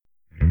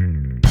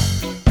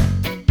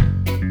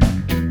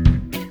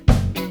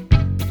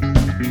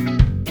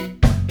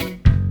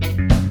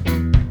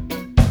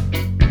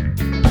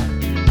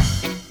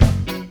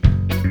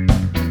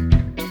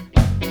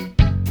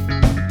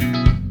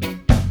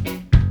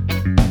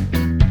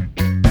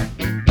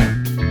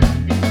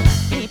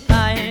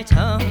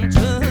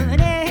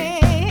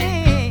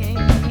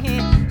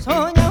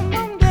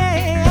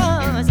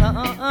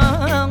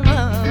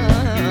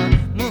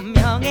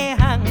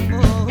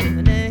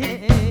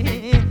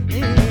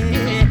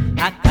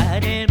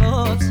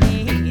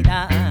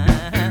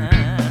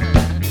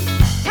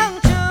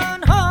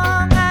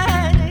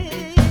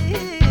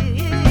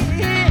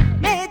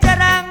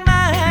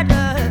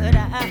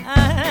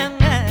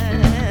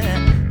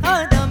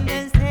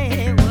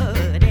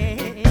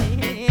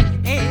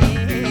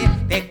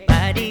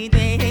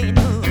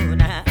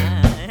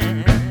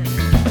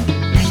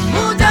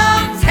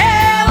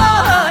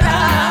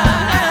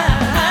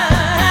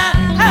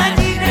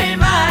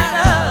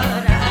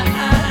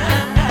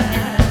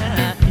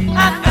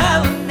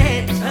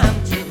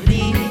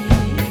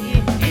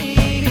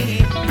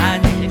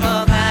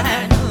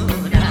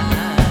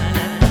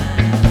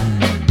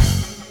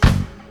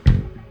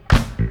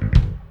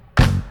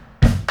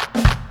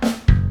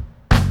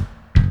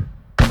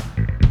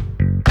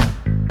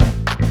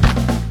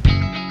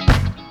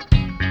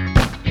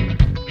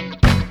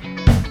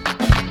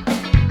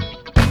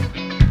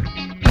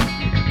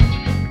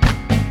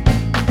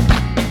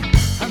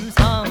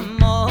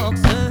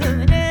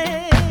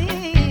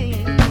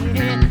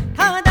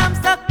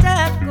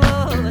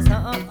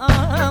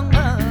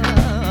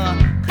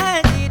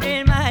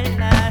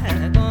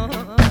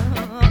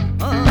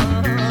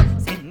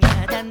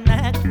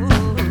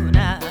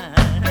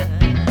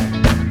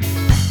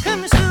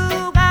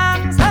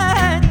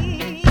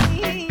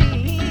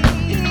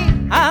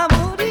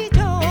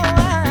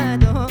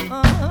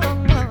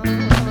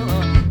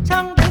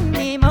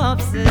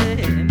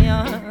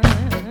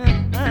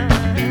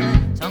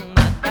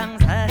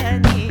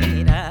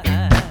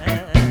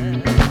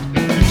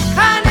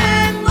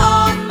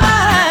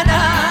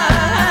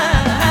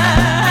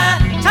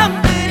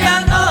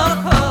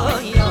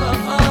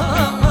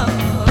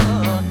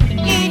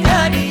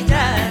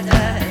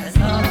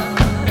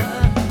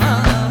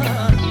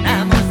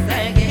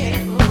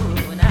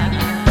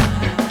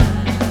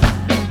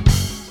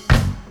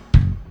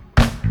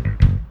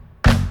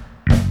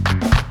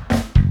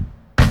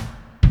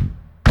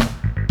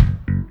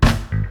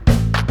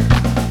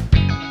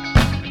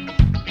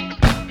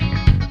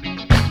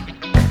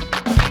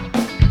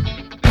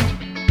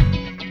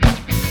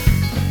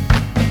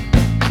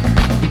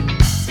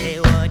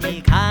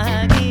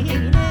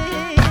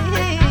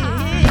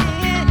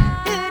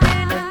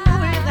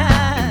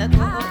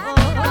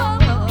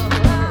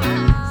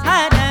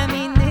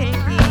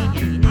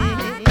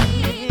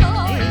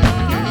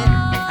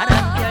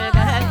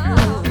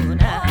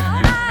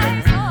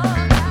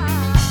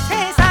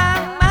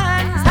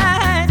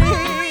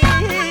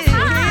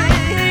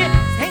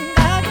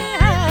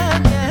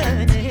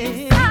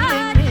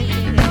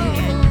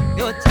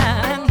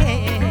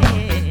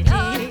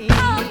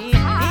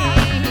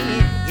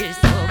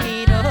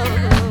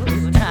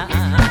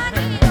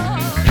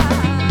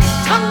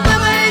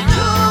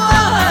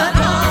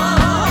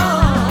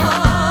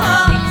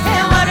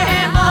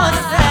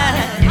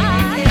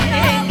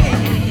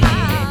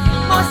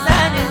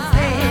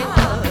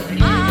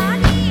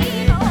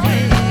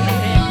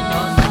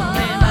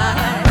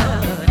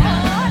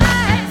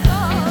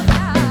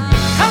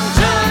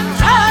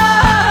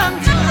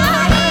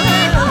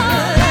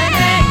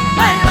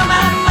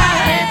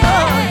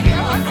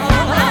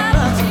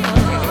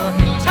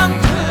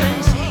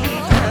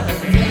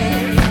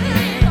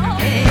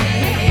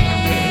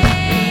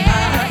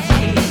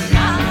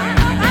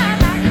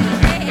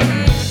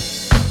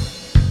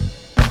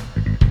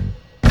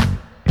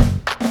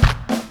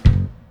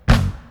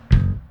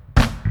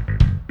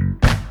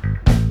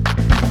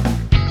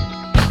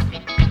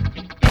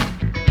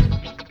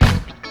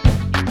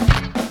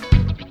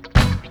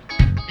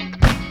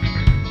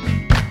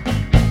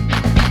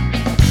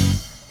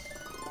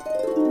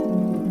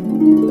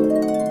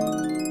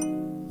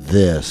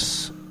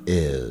This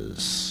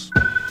is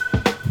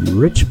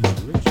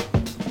Richmond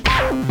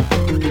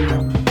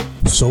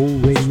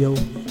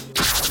soulradio.com.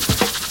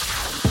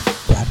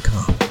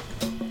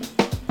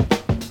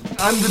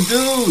 I'm the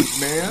dude,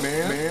 man.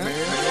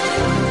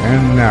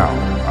 And now,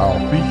 our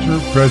feature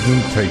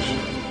presentation.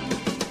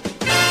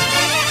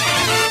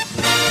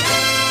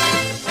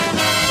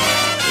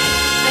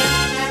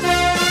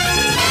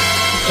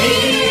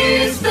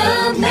 Here's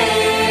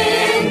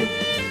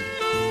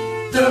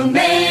the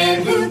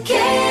man who cares,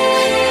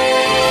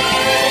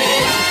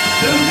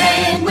 the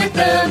man with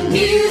the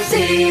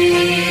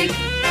music,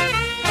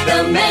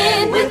 the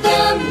man with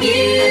the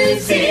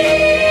music.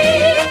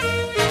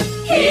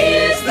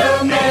 Here's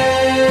the man.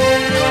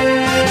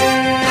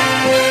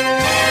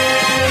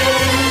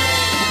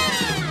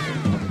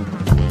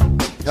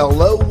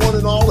 hello, one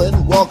and all,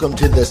 and welcome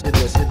to this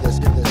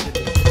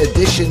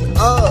edition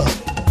of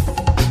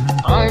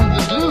I'm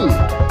the dude.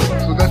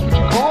 So that's what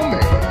you call me,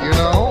 you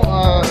know?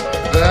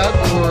 That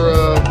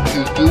or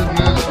his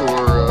dudeness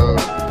or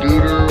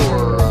duder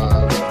or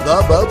The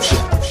Bopst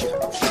Show.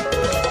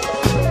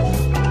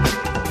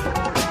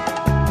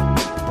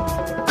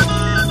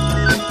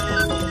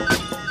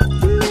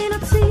 You may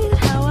not see it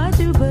how I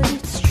do, but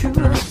it's true.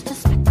 Just a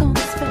speck on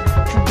the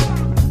spectrum.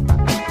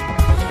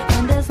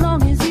 And as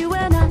long as you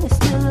and I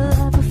still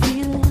have a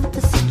feeling of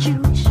the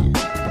situation,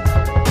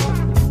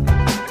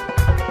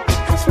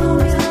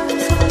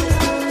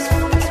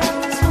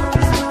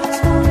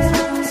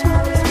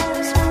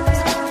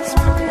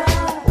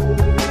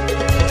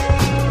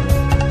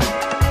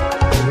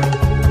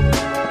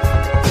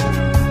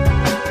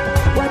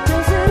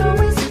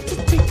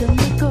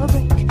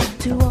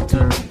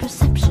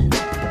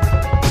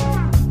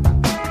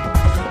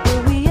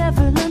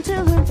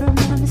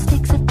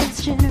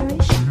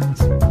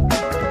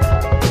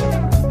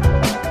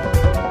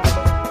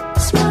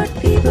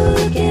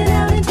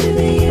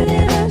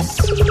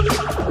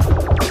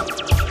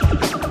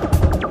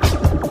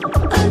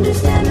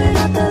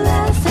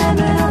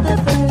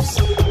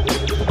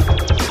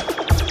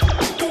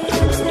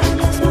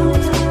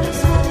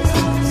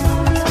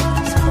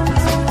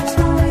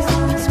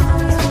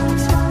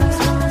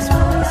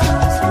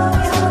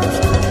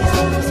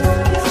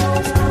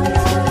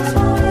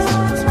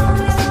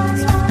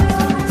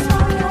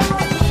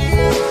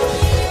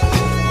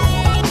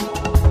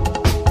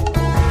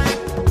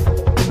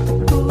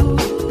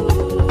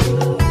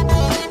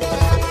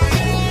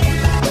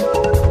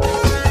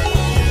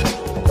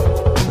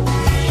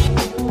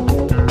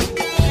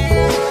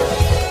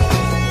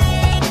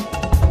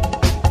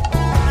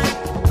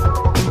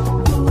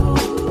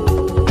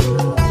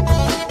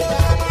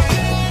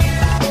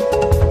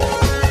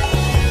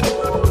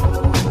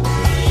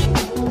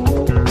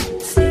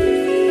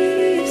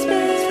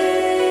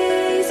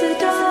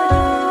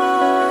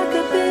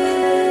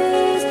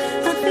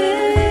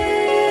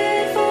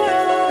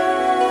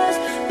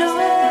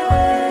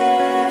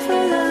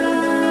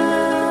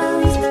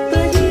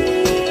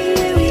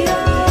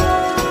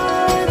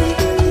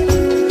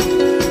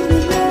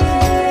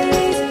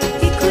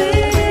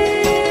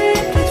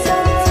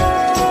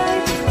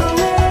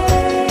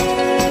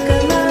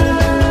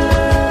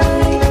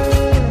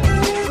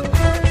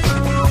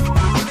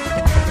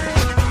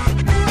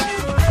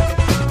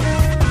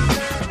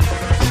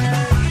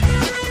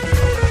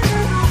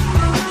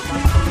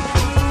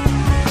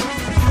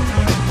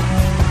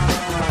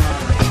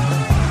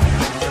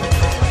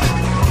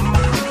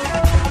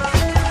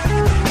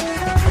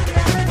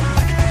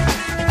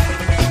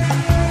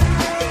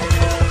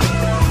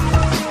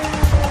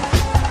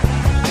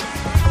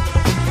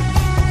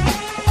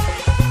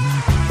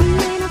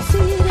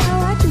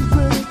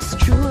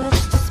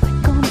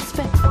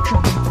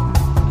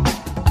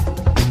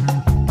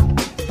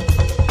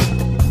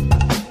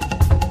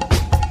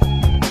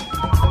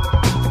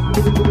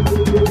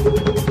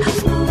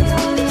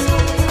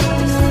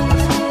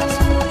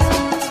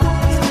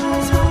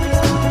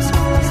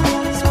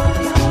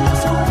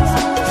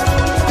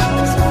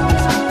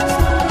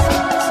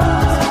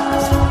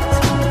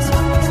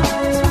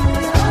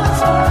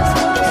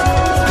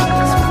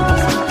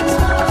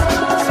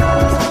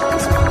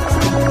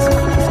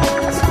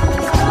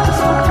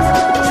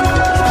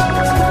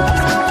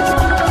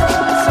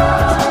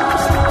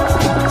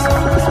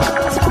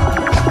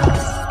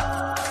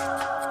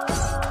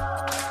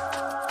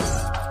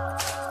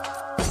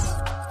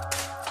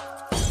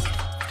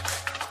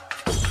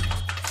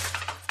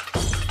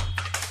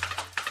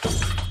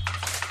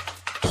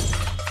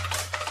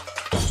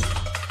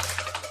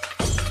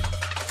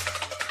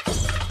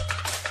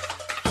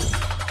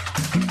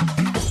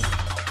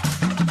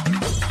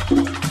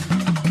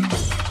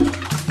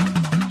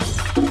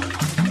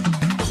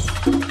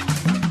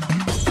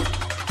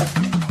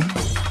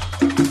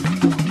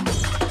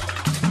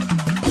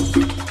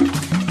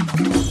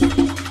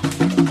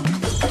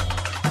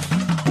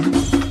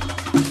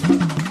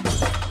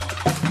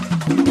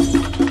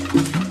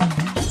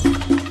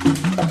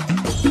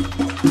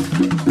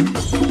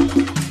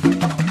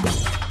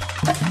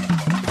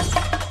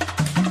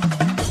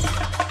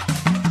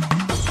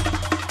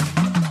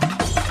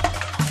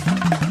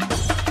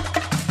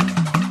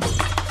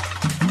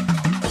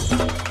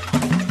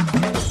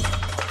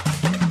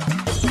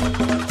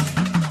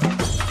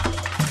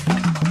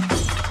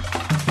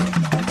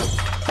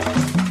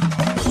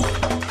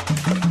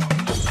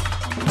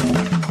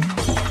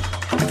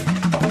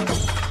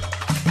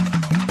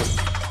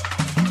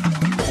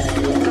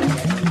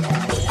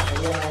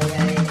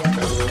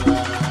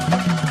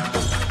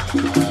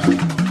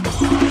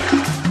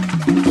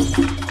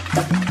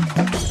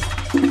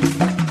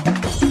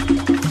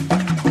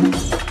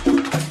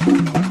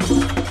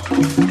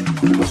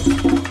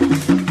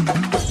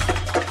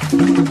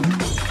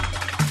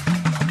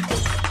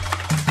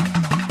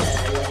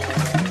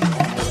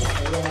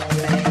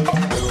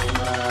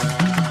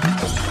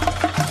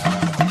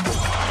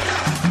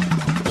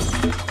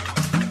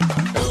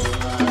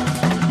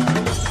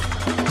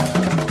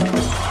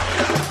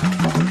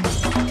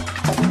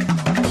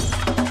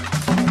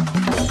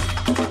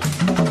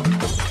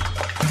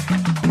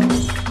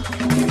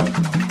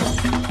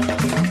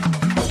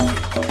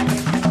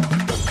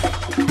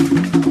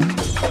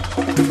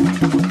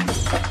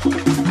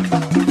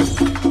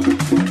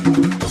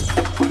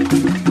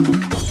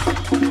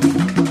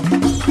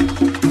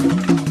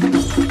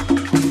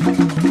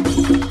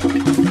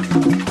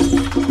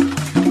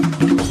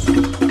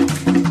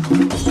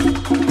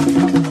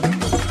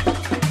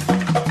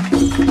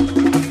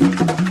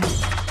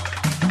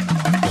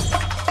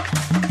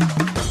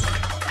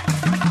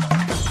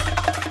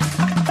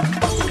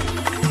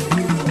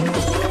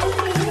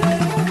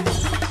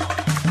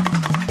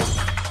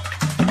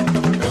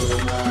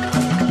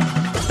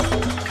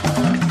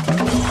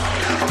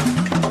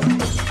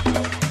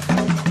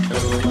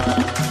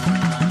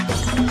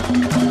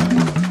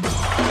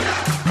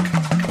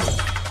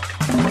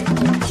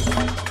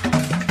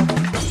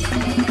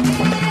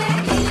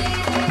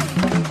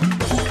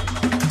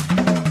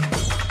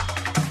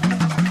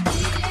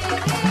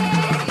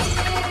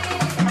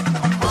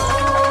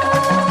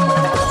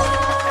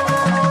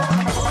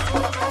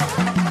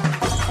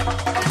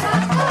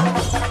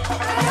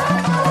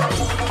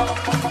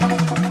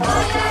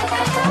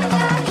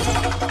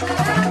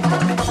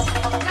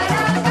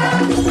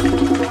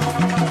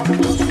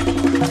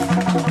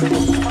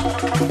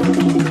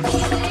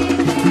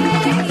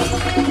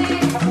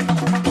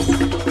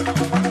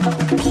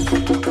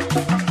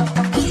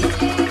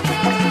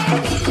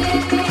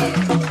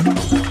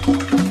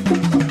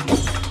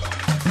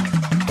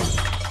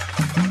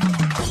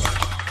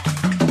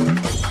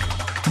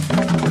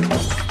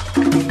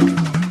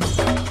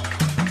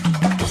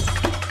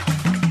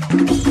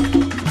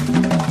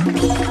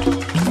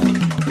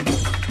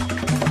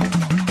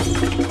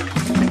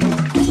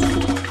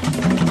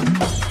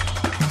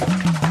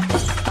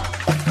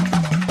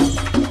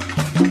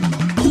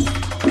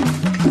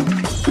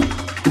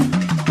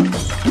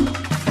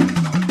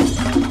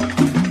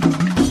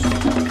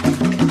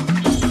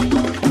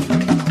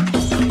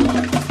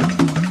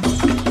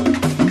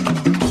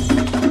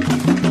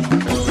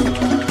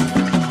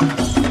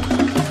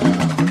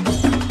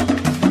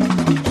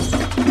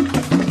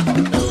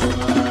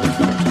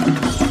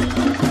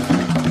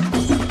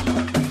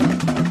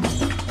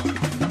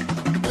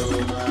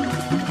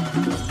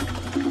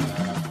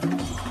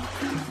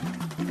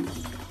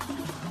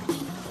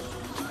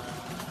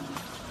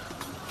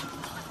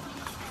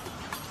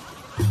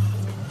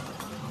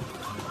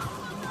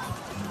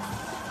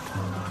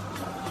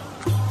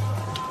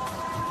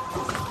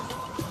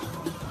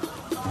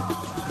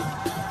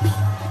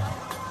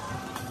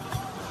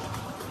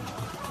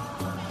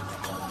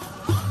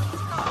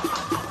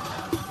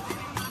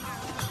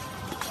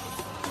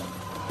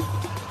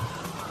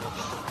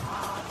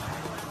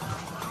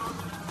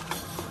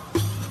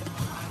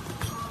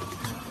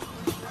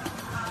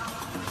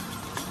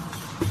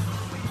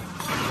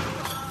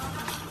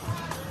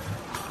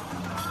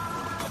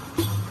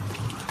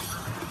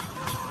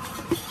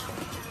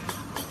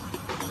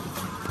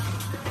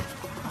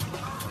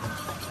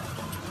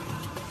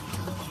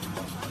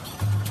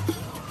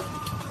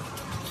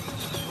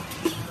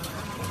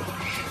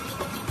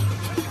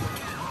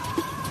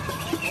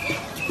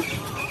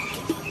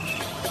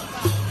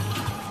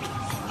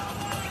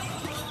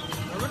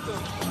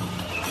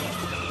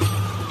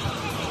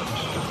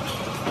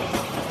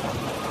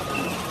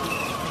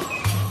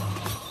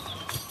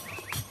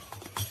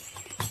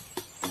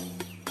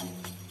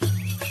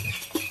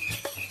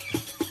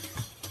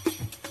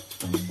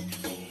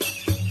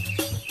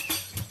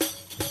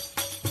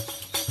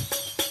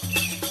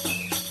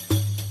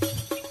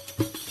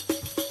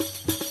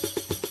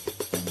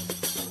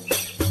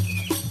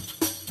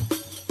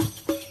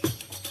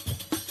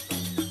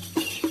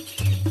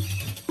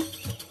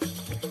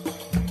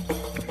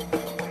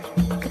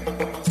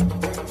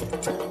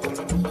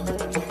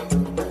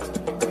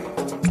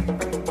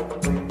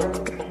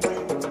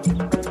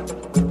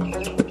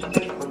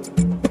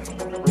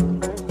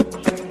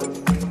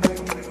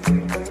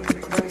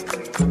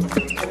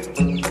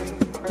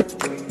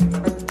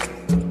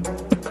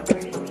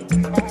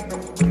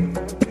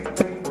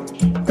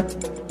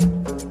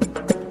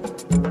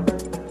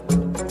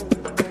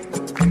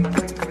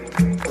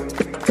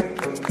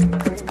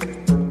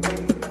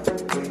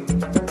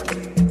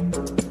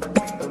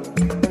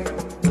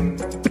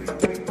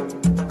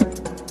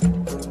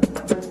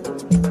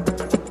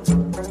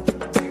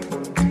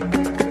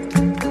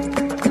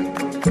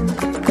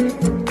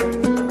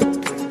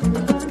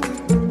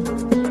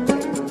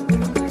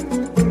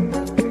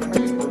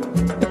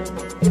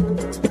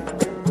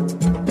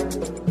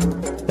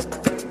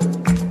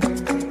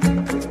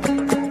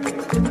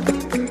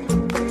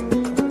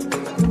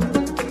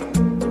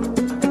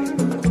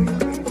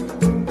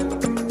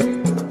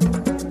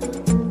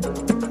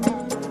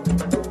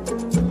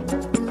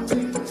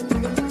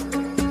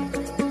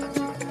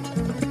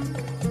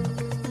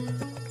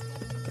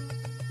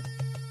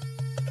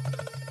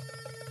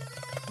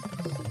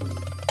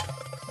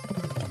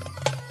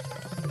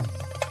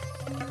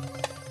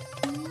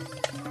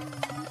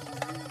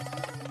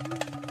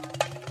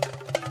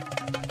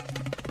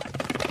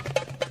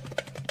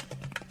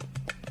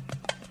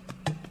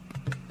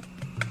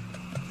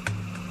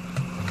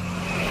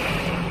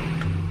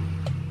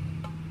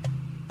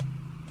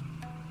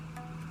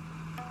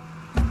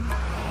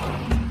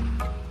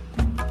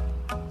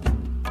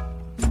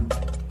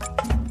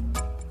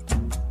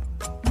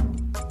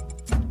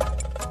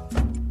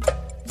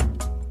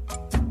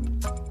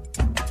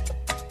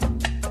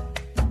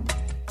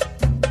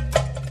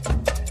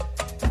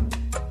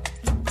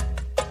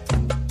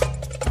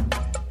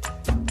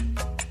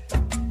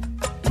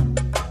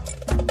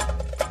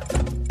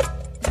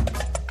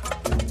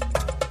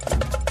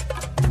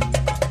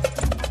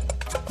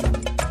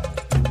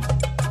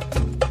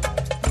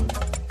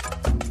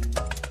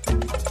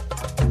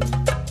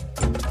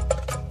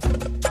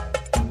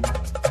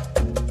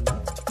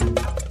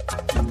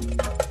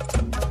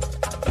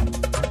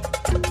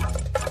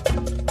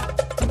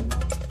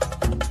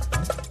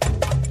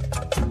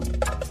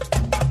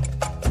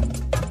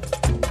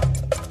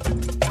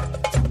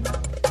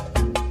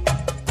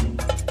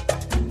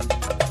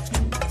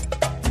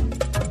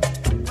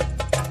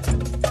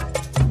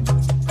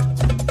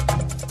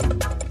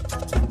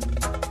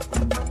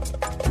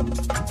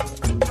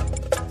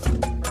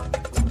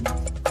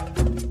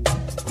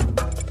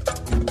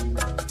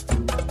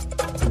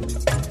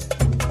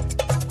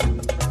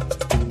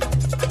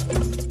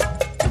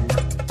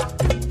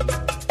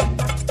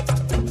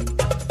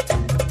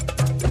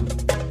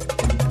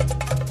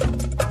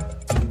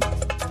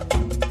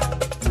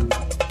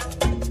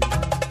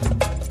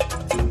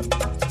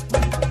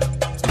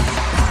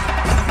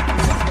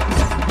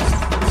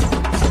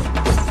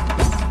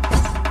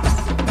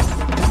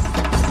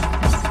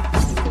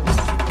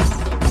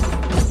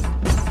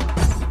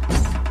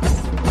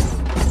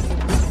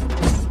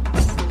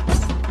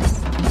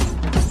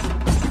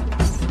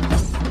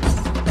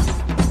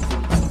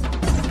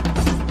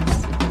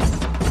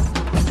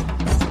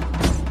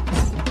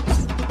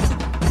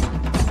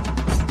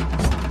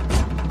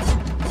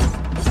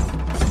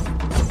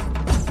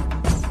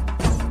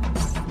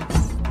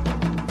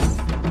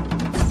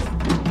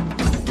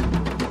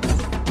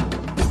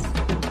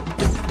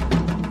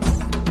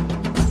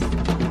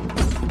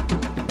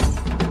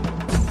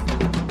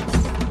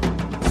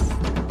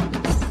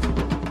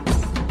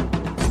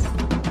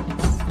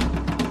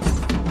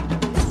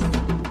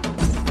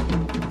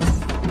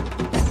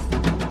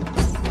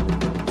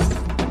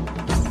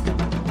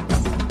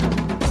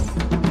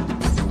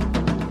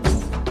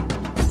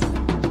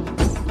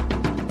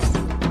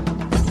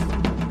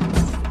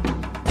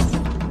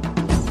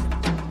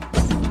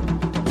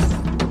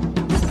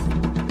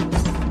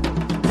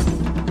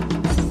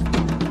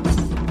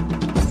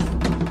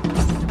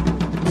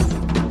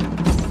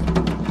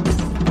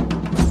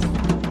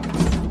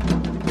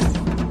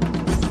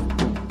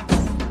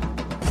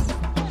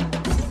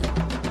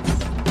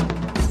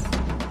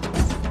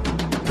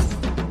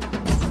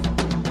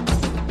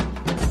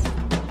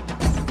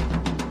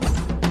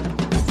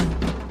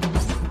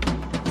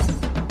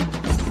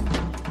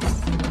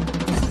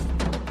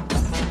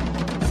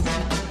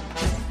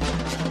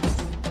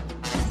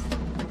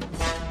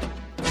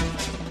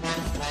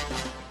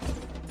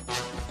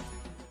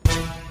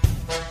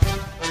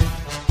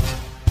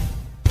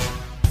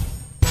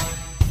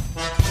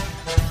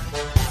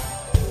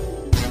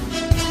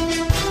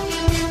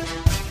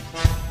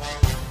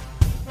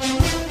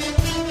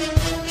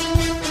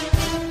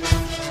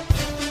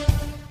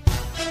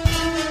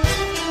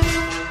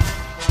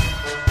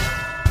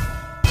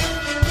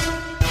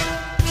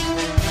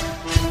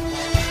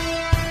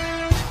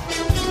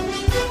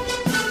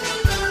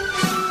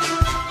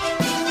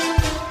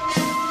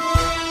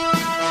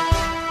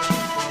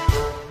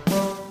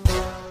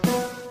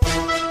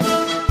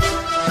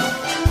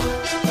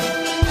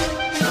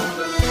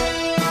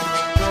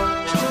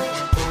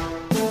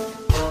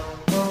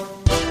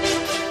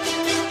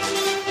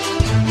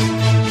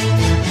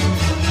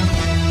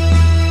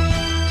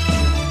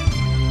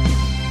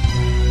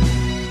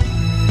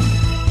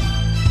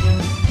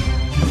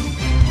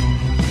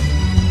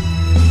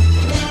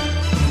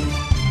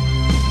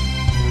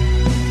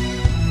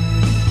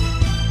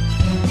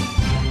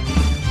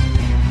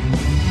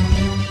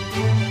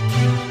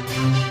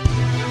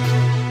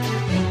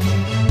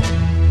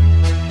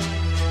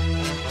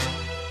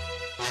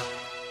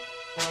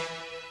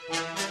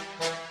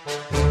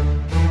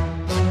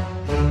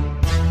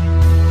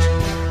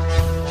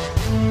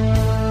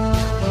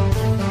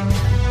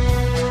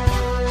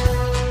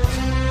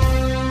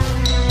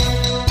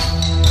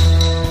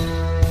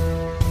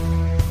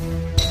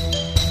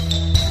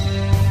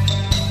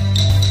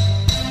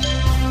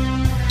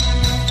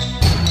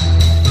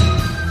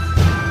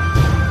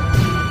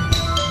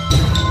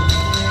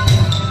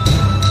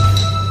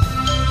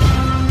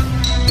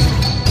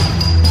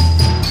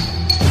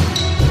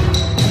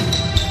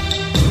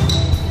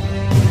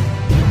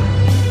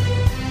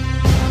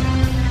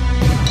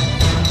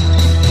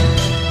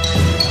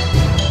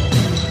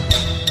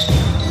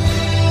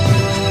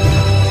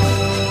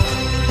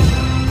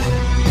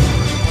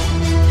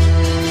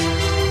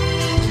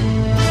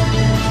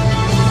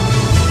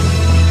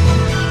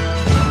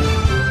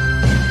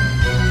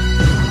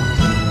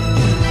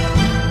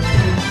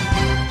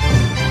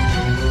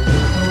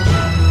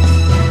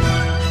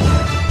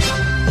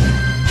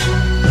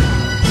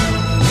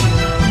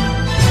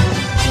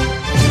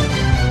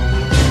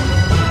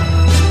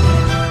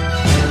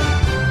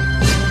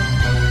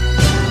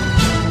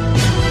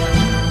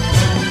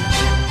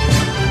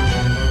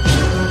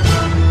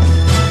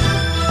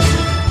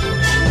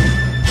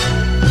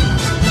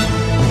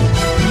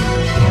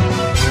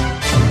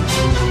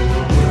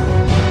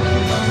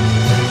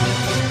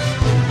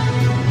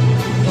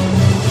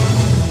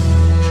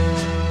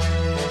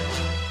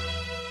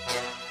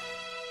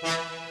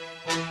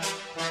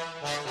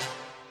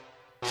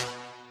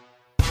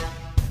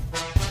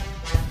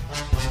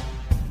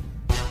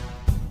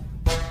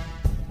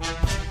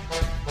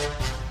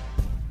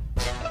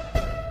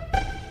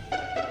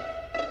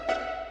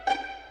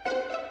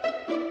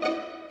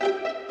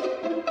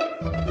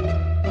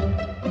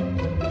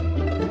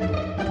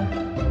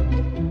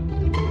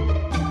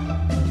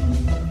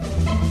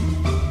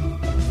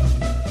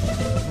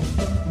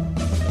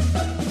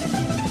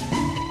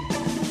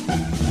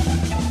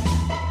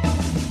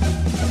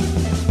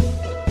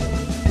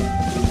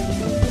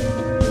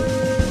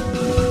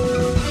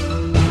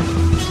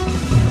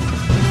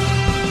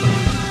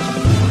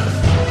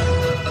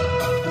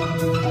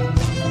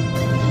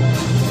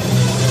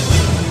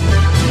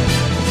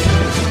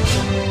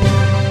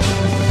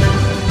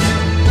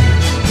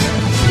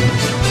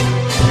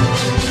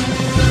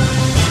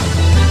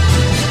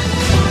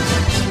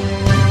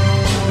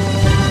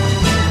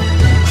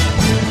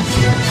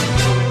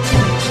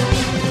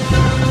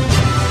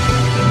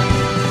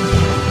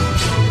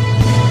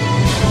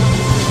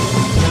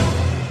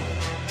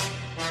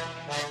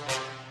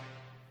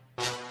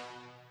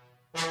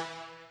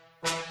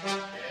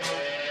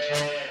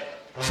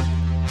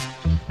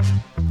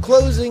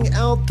 closing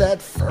out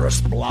that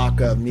first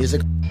block of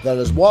music, that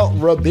is Walt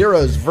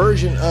Ribero's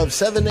version of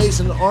Seven Days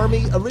in the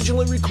Army,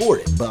 originally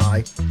recorded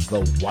by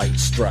the White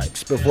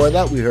Stripes. Before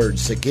that, we heard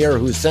Zakir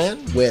Hussain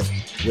with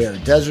Where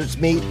Deserts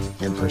Meet,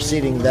 and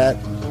preceding that,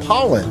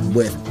 Pollen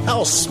with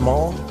How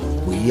Small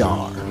We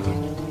Are.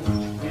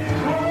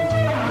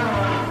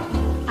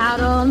 Out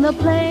on the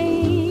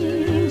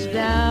plains,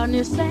 down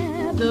near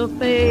Santa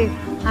Fe,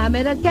 I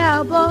met a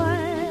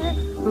cowboy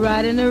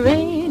riding the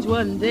range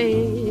one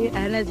day,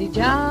 and as he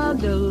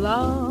jogged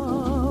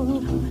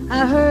along,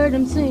 I heard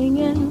him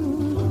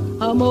singing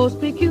a most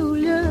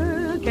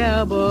peculiar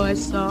cowboy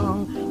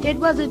song. It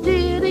was a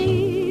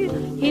ditty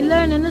he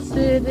learned in the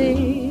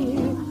city.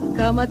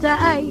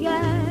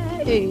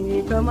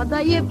 Come-a-ta-ay-ay,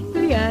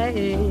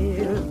 come-a-ta-yip-yay.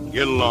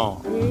 Get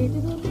along.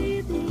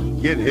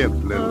 Get hip,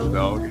 little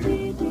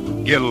doggy.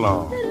 Get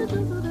along.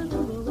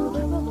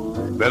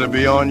 Better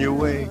be on your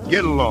way.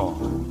 Get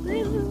along.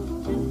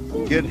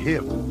 Get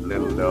hip,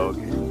 little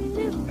doggy.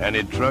 And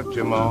he trucked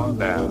him on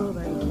down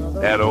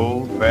that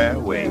old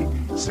fairway,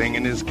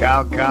 singing his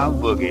cow-cow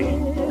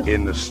boogie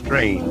in the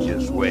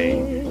strangest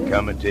way.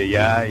 Coming to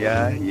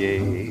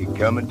ya-ya-yay,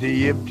 coming to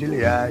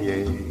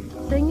yip-till-ya-yay.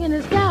 Singing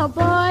his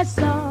cowboy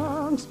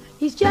songs,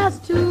 he's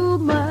just too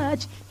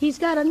much. He's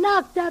got a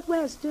knocked out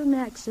western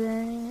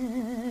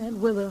accent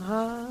with a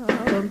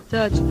Harlem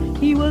touch.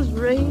 He was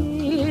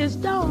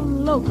raised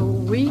on local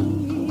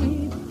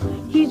weed.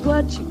 He's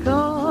what you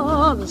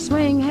call a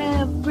swing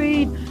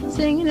half-breed,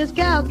 singing his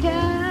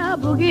cow-cow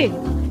boogie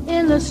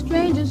in the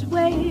strangest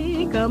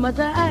way.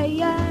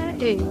 Come-a-ta-ay-ay,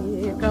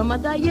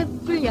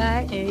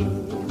 come-a-ta-yip-yay.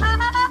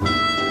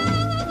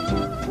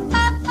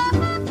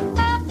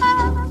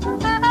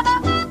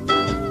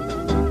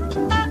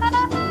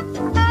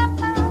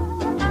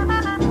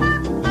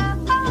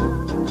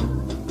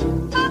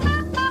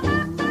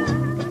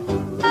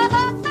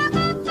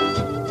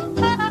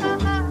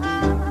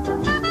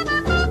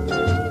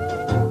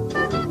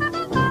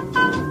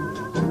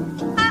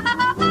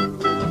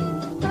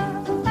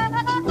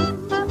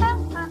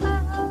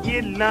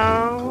 Get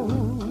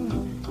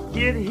long,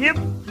 get hip,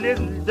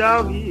 little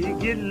doggy,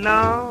 get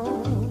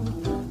long.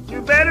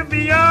 You better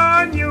be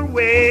on your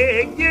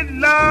way. Get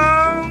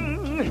long,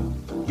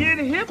 get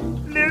hip,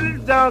 little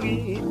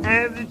doggy,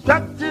 as he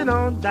tucked it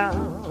on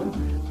down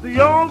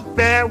the old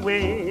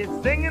fairway,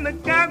 singing the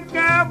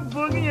cow-cow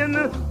boogie in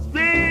the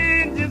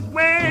strangest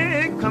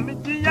way.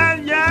 Coming to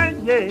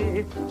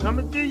ya-ya-yay,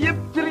 coming to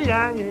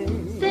yip-till-ya-yay.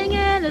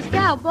 Singing his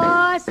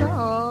cowboy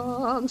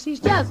songs, he's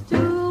just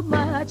too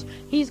much.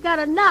 He's got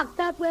a knocked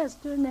out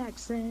western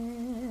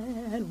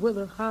accent with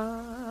a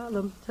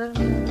Harlem touch.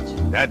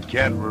 That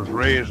cat was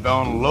raised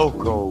on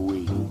loco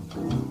weed.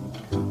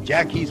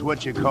 Jackie's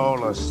what you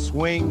call a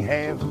swing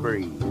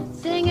half-breed.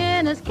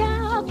 Singing his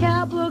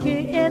cow-cow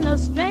boogie in the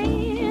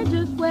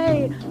strangest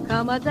way.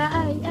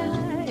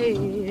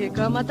 Come-a-ta-ay-ay,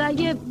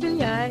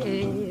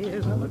 come-a-ta-yip-yay.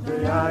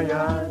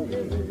 Come-a-ta-ay-ay,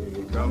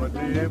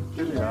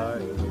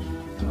 come-a-ta-yip-yay.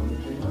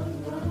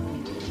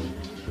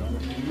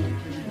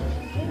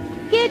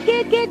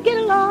 Get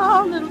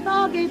along, little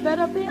doggy,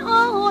 better be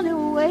on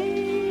your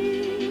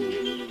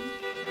way.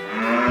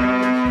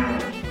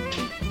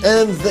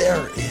 And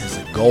there is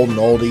a golden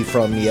oldie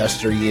from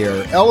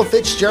yesteryear, Ella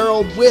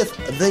Fitzgerald with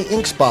the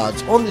Ink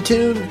Spots on the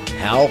tune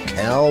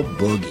Cow-Cow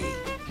Boogie.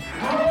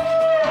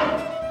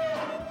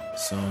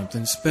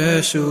 Something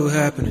special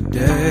happened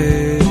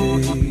today.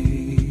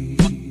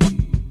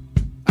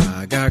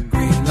 I got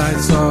green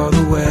lights all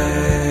the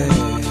way,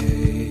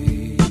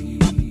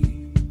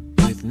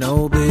 with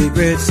no big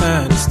red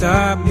sign to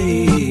stop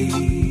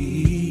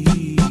me,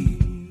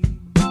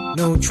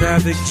 no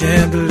traffic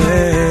jam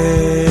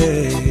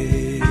delay.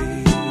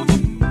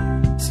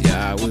 See,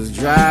 I was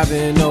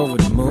driving over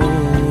the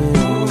moon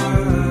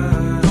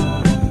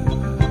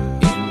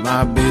in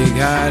my big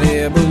hot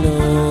air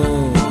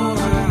balloon,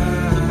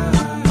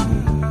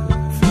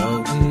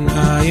 floating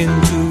high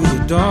into the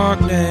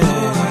darkness.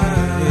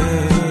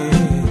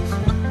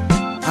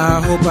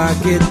 I hope I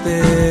get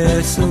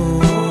there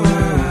soon.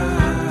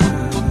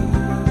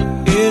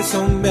 There's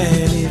so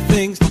many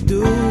things to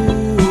do,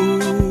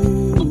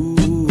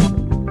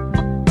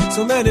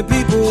 so many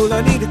people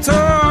I need to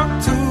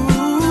talk to,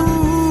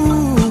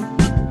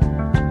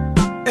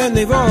 and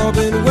they've all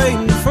been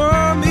waiting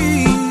for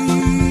me.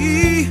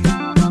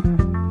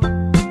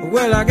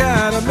 Well, I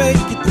gotta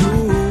make it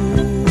through.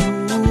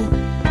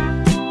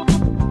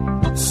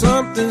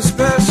 Something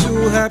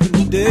special happened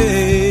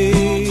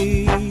today.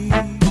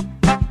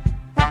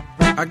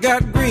 I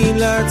got green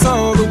lights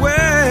all the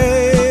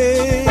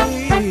way,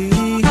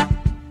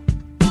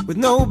 with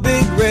no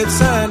big red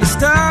sign to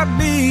stop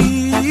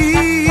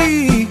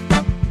me,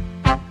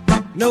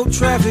 no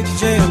traffic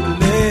jam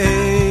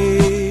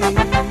delay.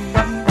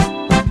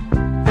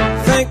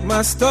 Thank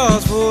my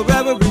stars for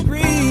every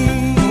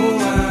green.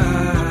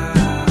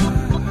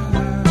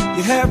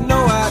 You have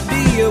no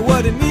idea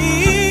what it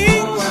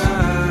means.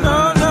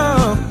 No,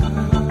 no.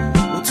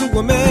 Well, to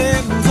a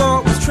man who's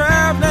always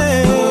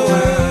traveling,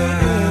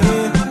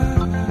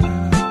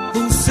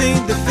 who's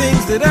seen the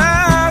things that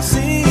I've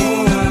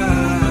seen,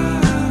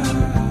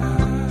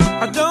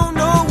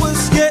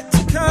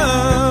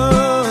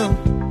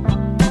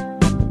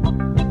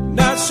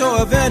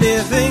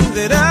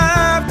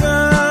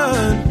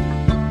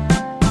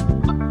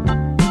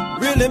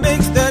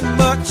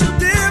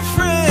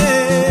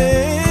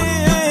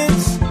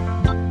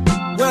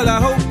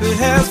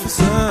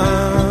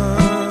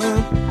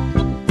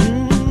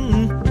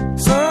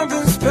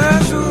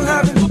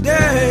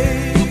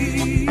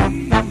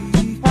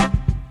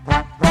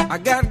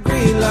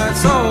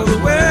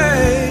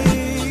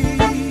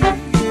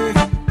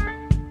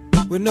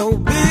 no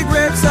big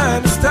red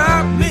sign to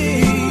stop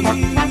me.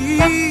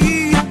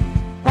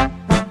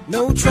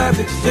 No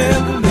traffic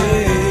jam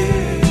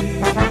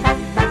today.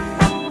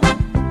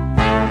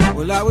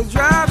 Well, I was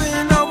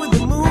driving over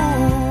the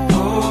moon,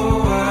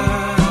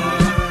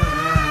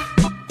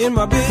 in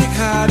my big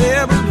hot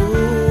air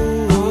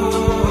balloon,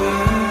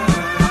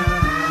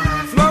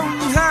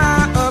 floating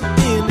high up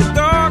in the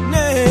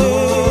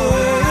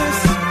darkness.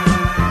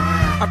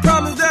 I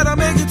promise that I'll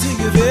make it to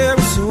you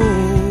very soon.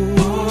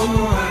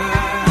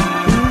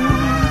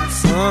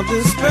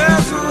 Something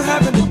special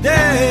happened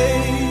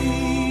today.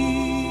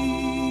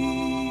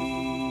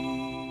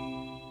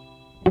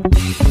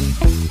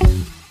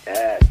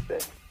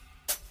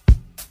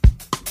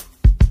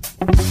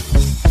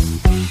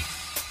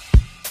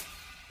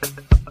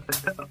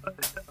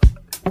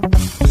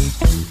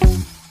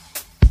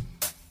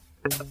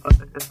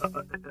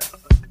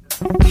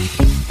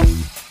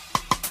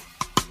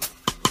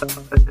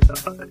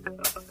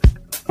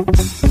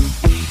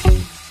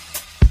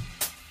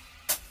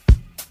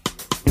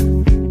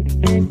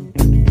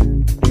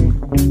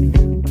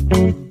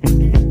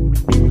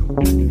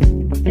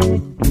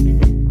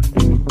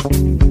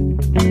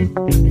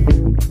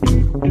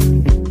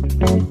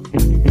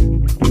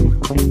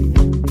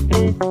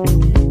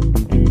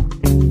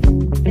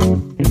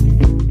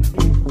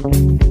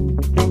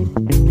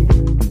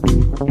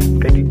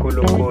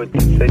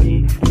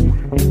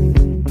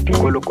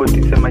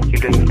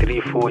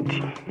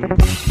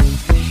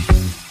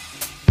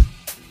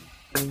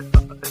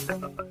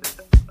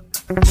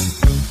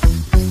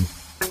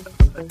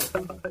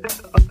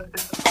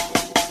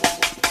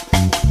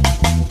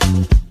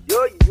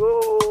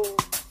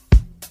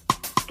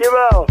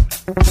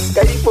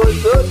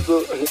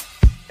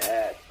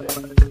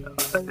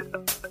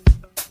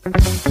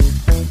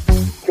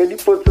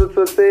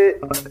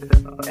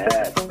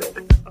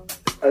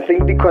 I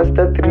think the cost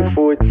of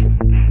 340.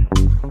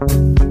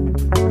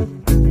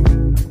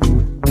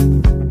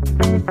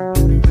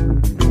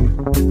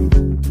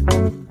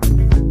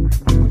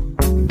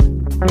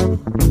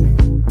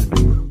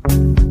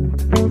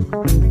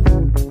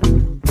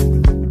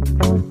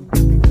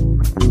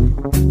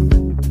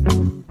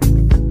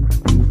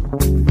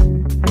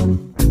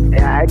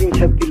 Yeah, I didn't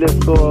have to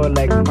so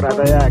like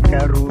Pradaya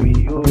Karui,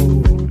 yo.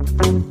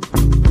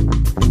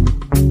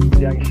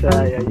 Young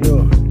Shaya, yo.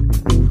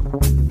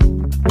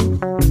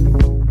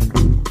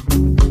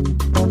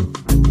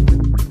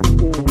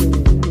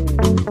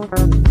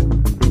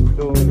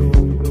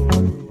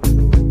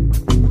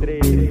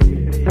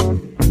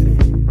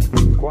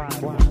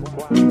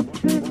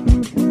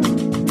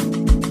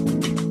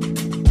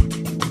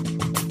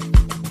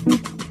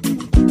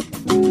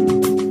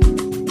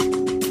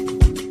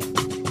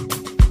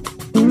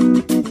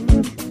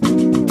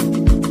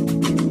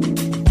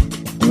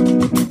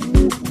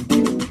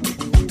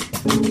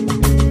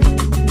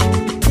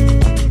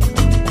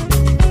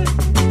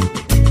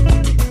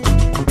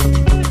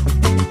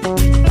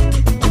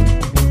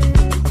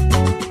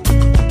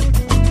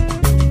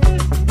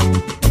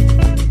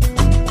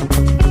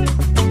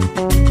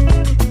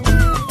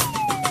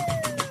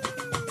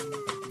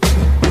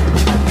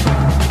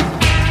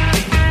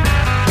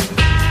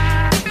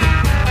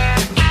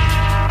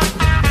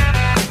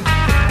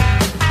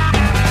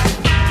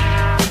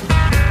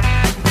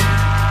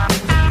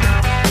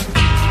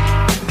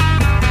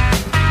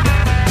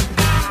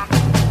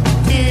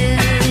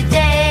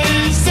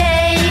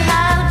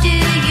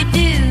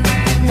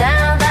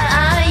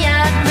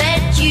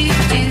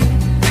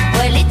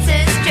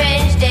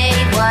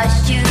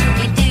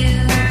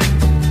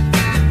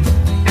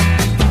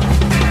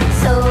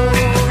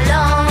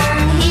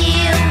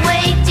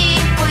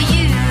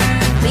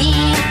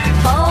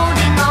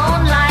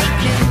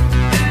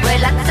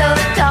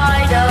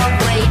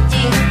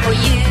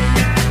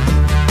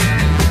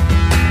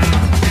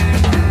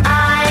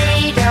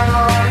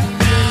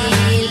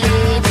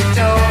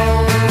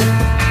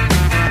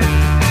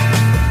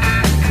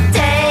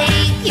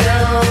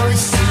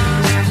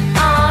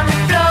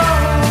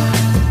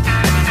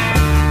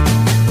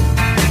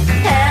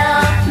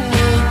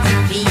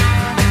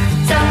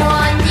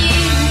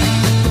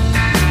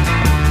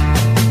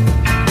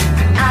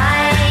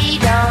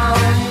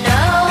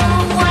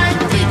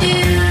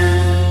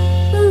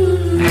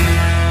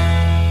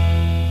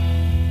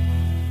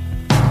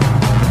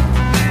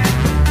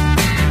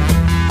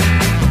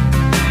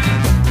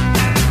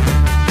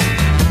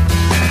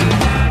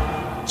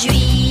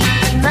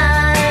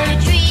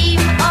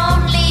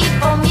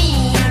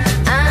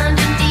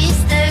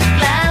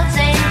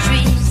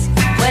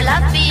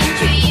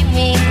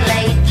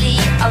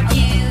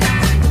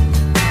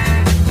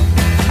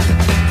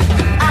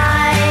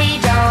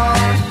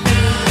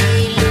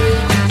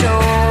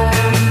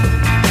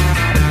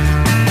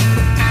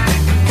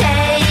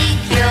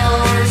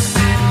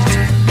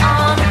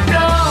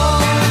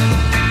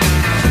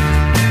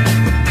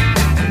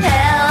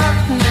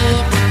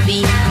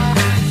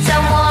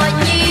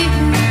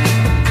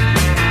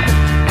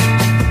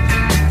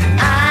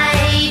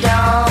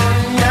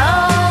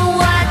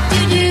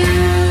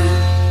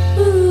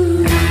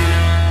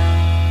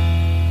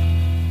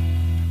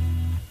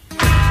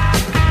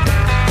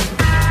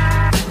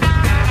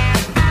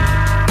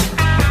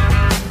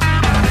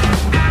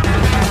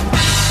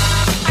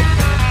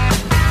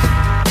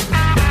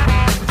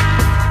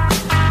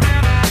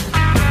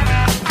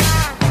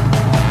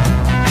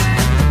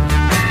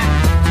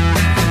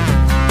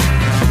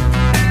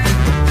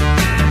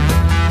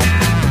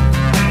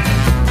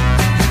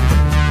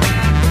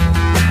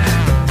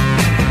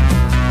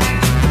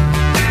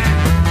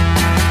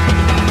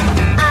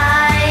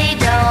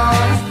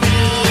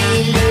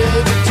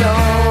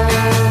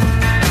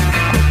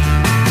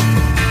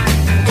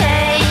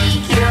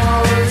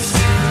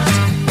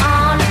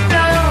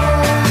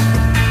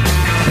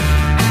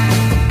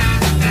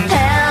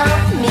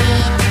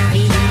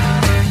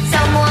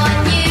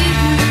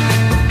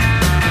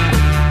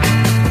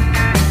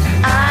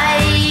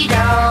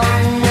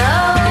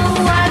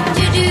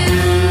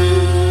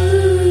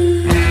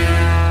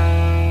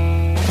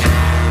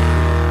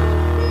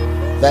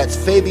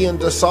 Fabian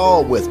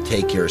DeSalle with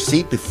Take Your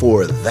Seat.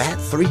 Before that,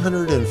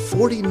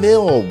 340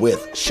 Mil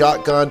with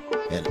Shotgun,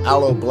 and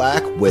Aloe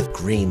Black with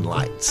Green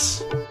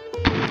Lights.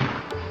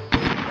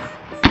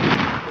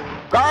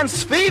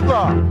 Guns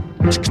Fever!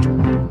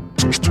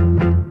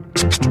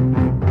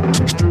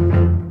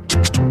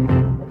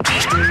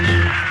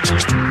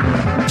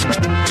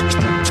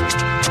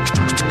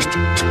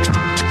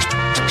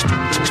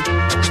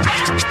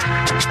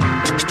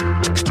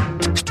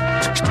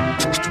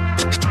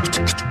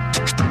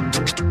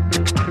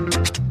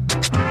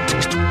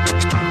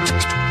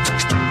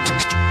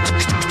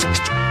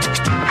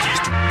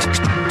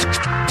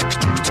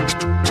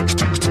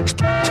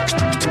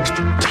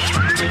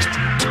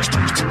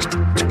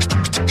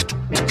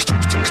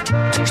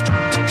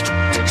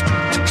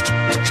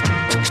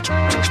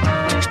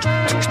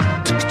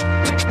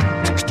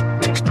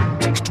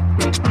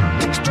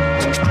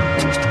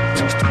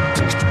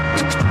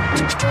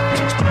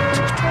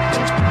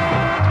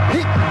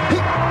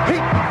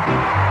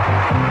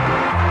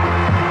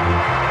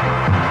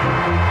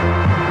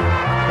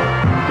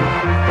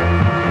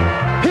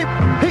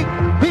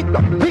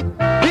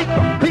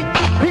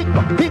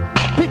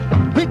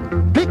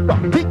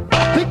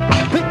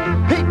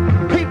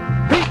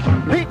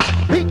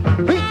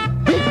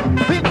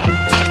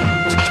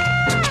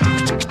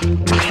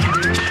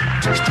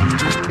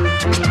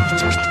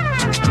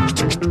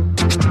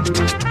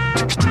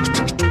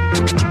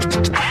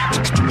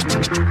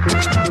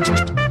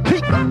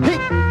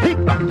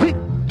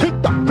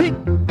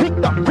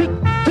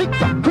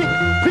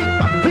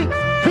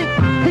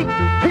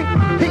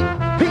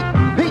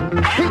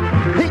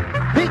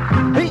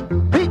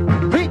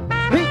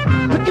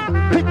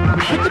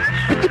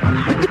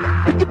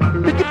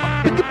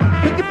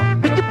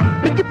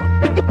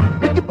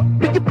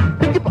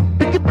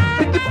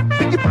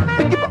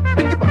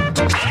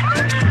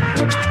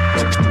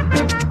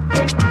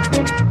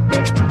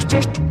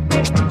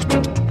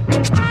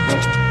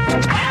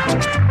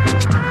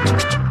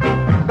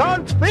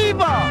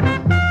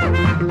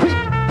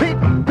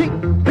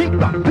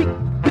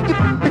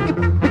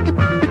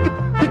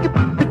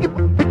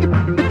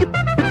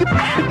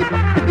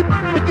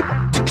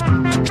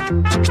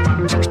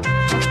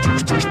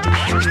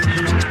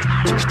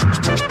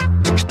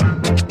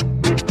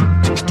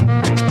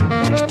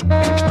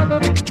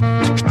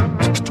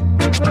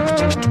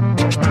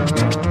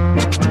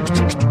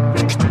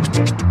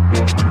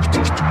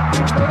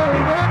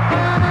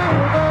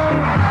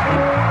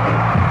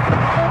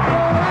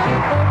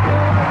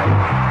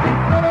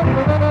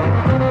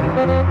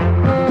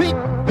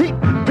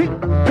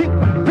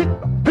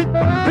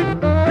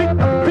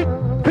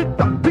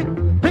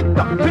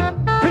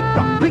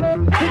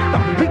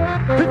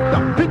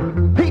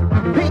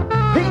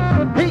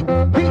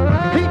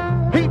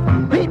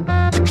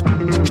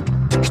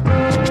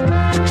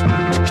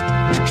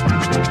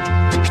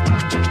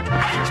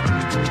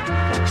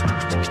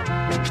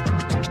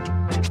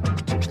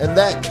 And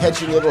that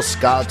catchy little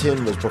ska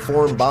tune was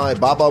performed by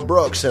Baba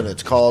Brooks, and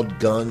it's called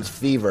Guns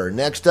Fever.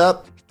 Next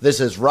up, this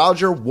is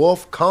Roger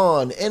Wolf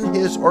Kahn and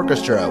his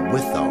orchestra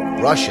with the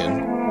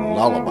Russian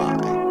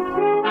Lullaby.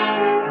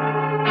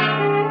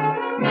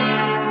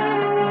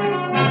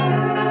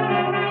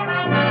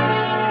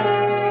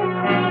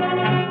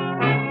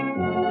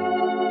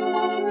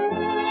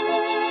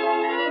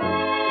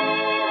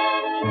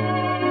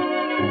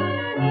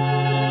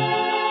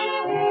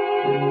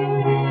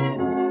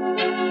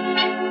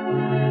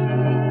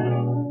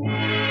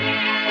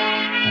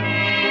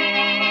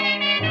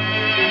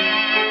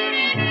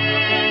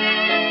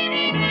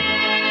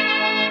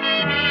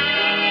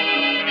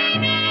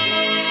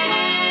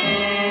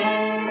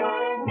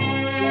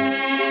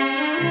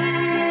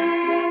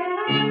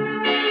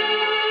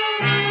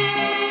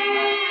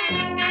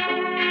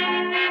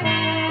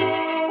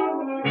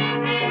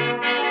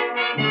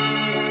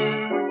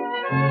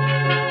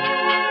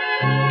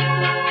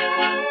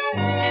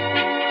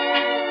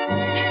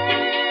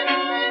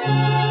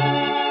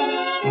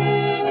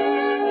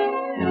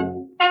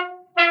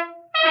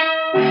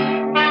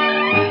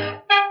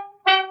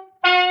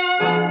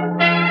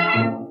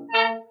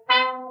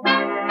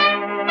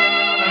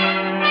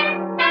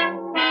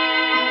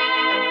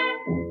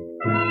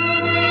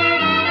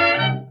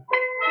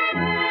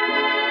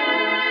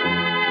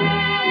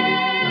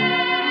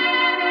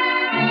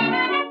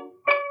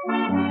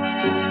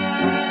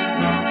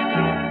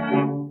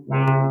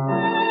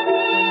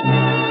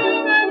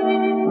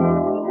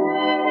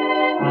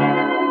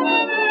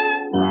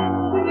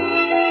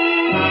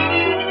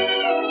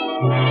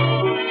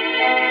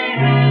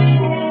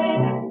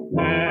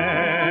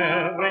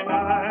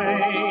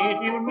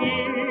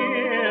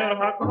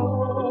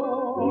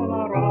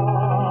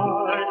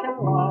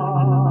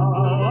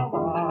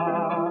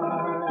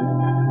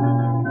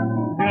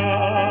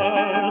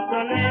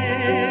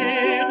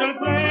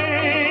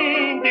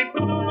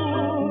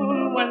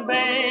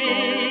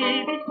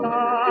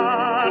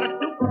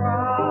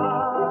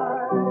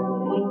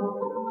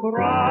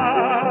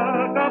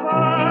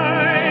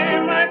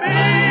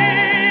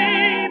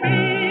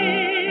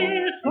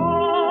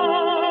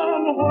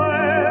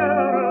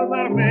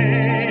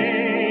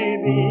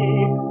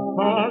 baby,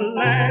 a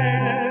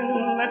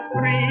land that's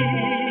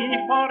free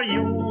for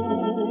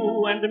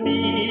you and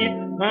me,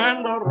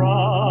 and a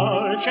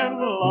Russian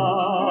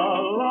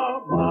lullaby.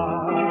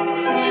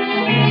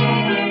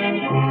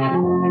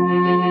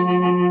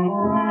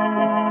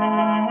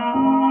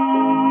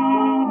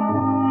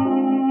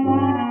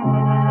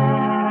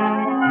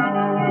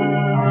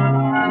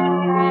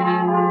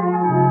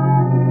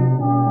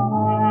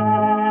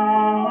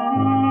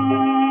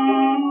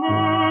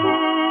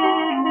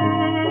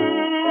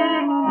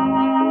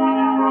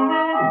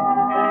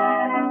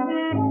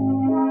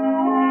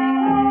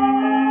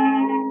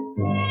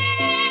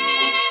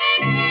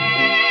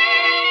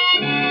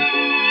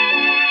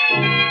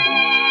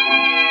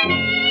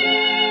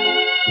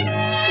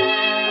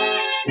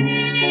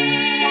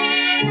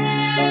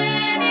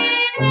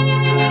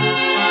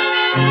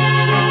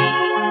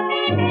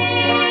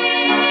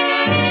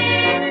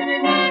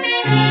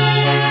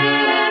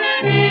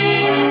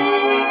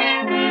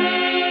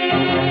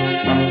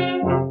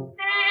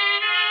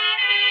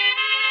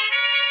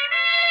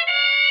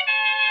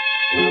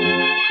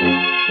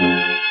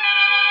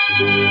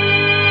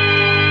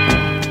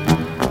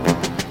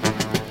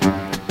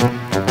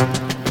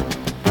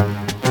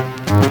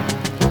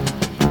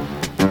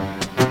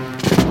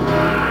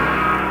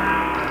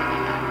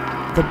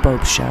 The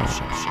Bopst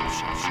Show.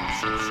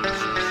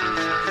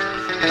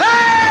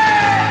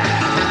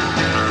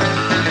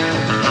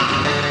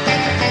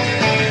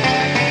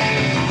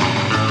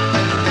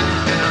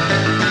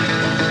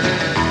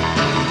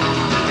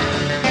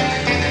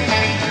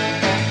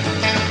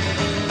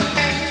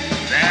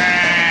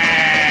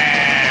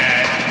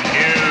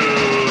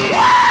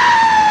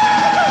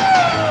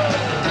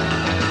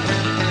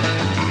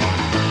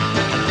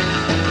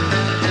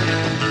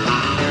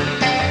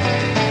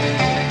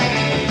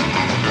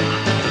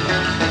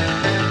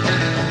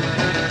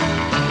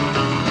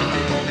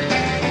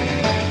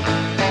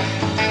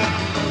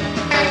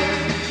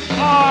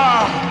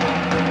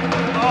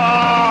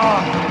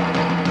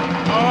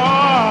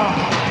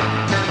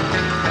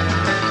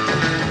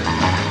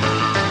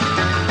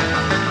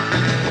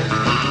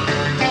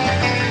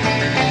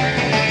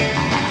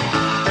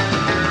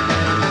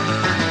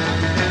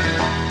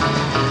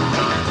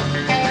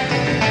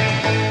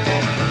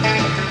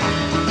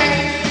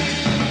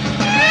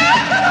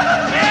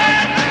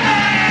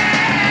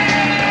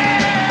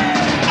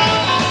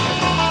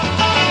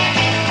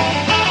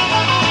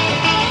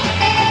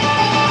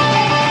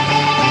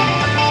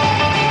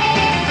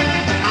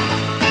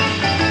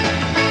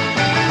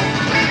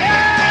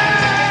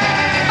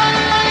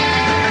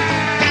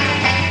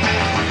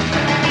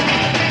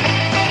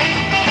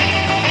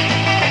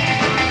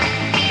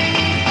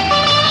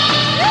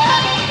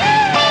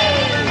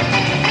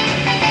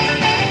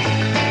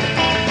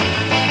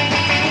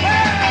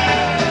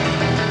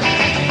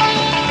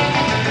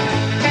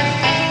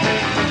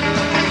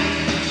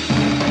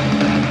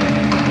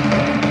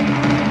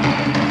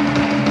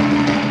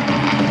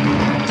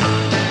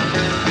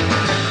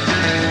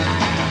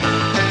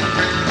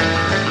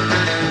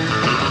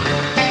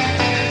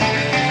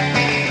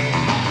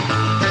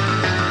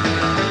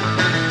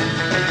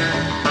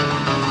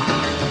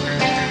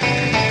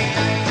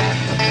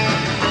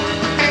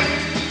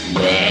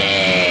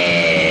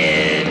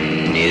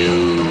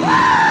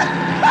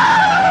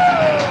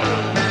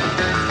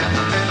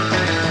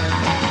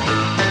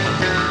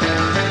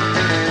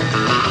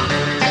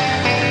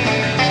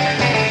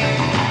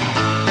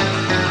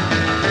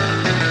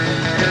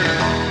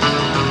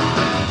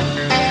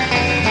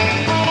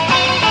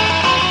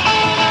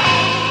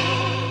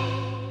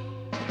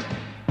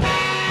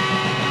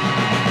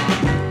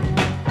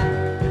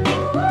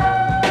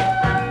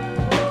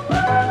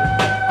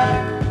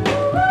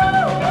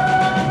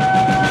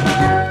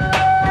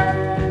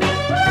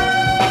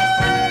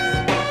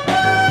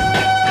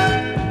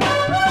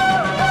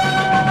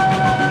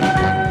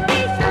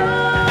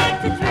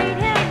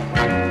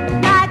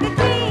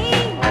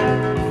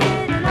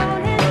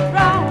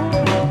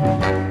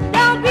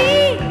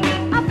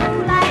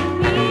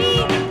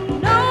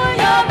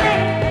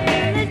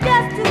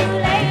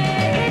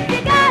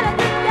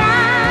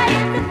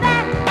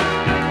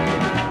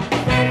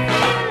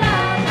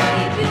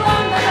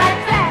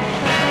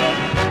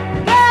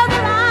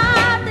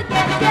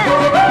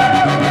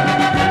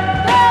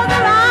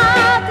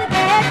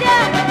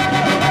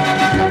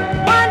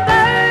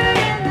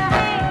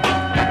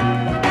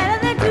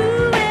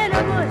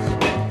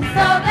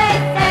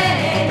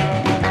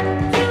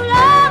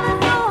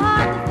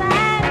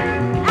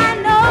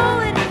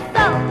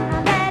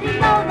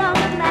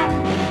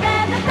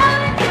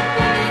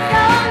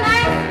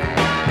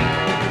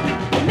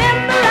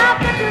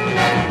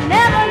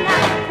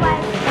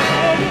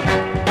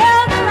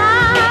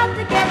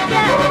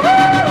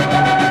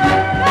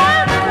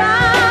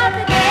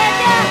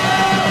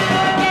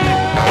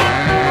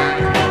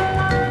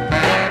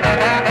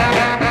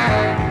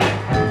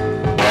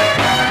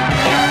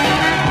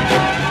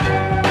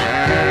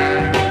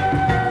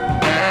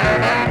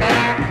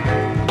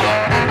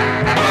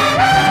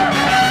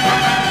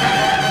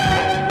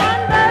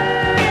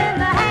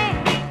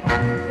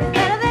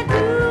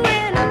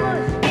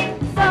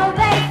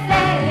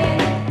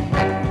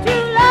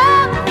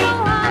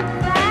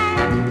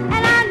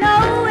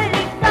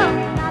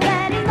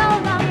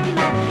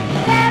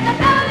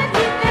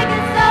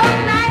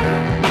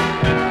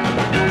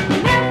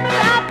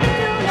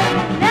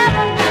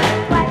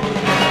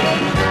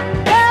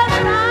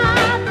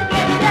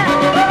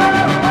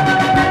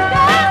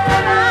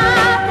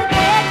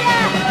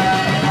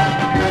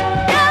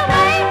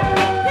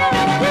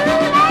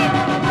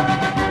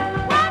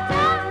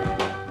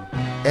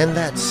 And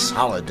that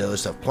solid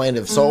dose of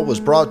plaintive soul was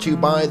brought to you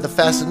by The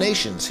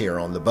Fascinations here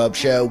on The Bub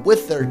Show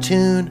with their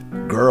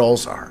tune,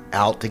 Girls Are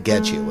Out to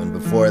Get You. And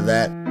before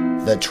that,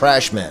 The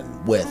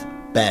Trashmen with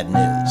Bad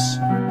News.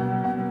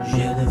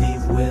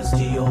 Genevieve wears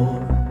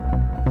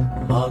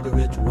Dior,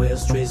 Margaret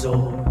wears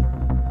Trésor,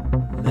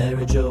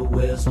 Mary Jo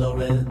wears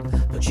Laurent,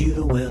 but you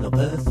don't wear no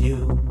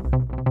perfume.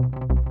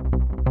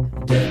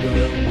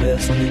 Deborah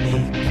wears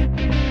Clinique,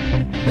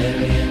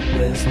 Marianne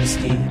wears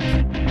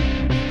Mystique,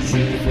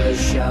 Julie wears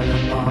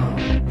Shalimar,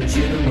 but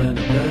you don't wear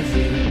no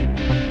perfume.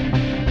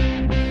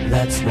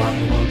 That's why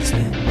I want to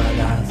spend my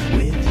life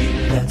with you.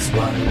 That's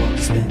why I want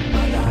to spend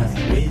my life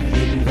with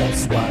you.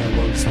 That's why I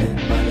want to spend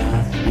my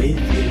life with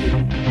you.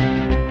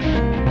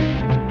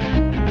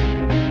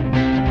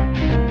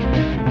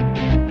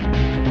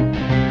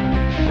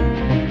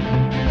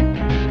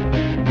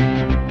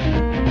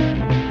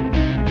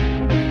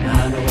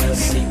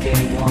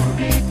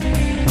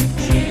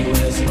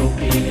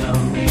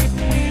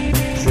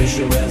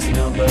 Trisha wears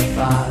number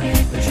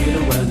 5, but you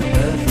don't wear no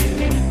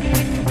perfume.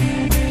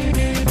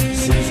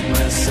 Susan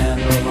wears Saint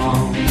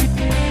Laurent,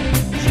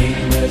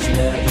 Jeannie wears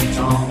Louis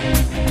Vuitton,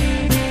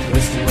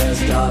 Kristen wears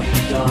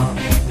Darby Dog,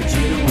 but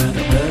you don't wear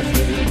no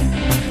perfume.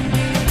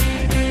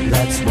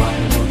 That's why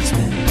I want to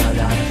spend my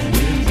life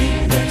with you.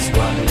 That's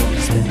why I want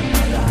to spend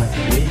my life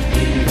with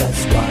you.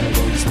 That's why I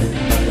want to spend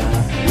my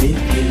life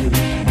with you.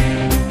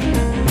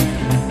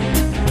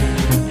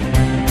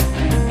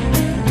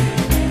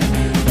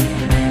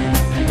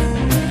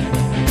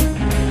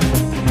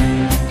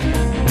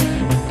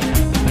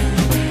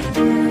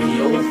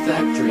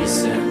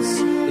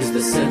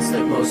 Sense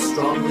that most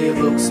strongly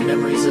evokes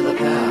memories of the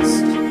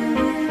past.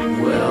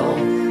 Well,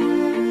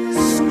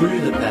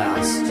 screw the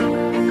past.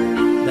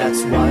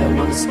 That's why I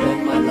want to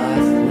spend my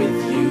life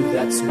with you.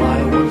 That's why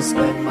I want to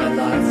spend my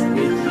life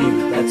with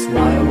you. That's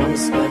why I want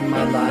to spend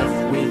my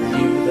life with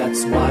you.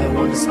 That's why I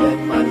want to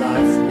spend my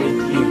life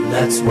with you.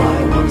 That's why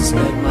I want to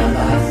spend my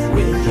life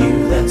with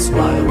you. That's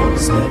why I want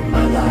to spend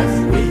my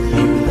life with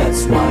you.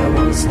 That's why I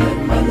want to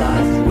spend my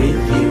life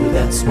with you.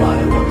 That's why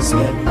I want to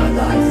spend my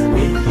life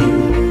with you.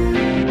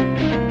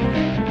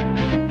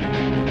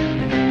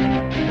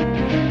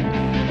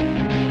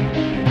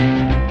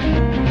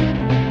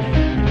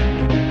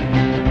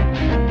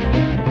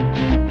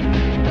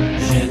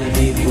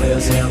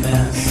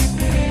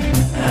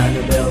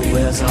 Annabelle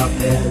wears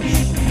Arpege,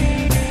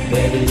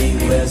 Beverly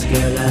wears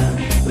Guerlain,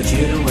 but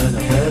you don't wear no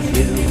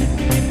perfume.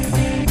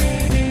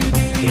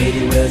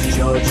 Katie wears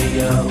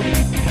Giorgio,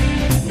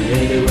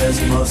 Lily wears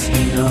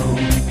Moschino,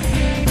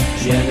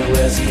 Jenna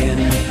wears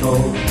Cannon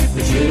Cole,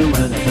 but you don't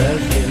wear no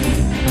perfume.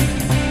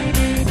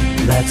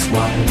 That's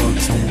why I want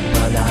to spend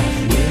my life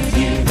with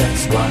you.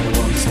 That's why I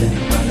want to spend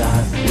my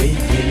life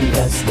with you.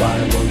 That's why I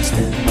want to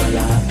spend my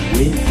life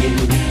with you.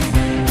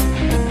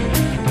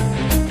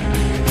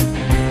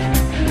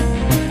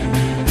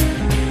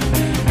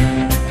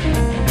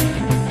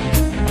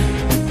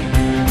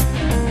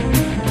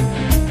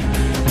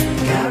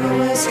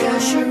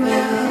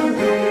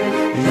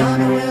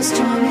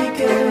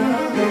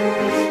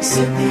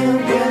 Cynthia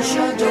wears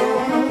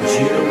Chardon, but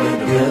you don't wear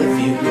no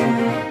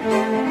perfume.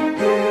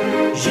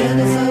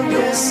 Jennifer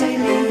wears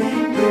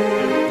Celine,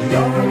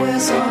 Laura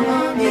wears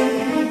Armani,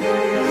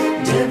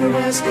 Deborah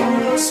wears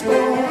Polo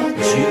Sport,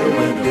 but you don't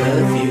wear no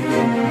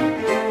perfume.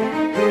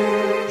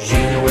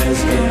 Gina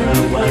wears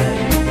Caraway,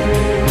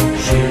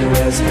 Sheila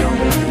wears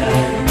Helmet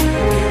Night,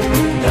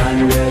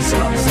 Dinah wears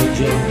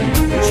Oxygen,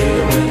 but you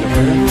don't wear no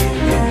perfume.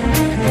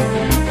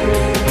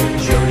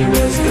 Jody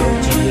wears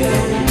Gaultier,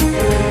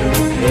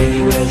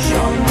 Lady wears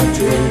Jean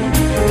Martin,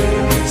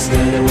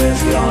 Stella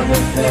wears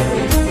Lagerfeld,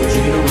 but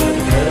you don't wear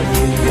the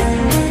perfume.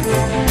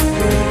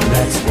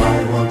 That's why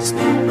I want to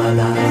spend my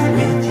life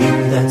with you.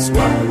 That's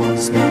why I want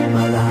to spend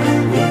my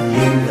life with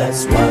you.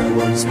 That's why I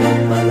want to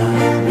spend my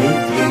life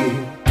with you.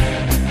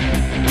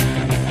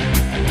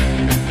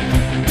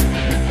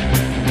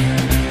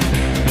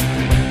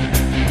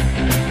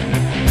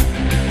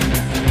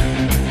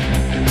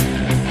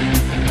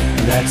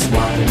 That's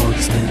why I want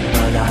to spend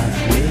my life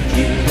with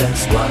you.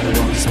 That's why I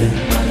want to spend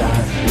my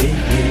life with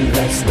you.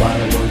 That's why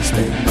I want to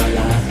spend my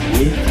life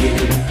with you.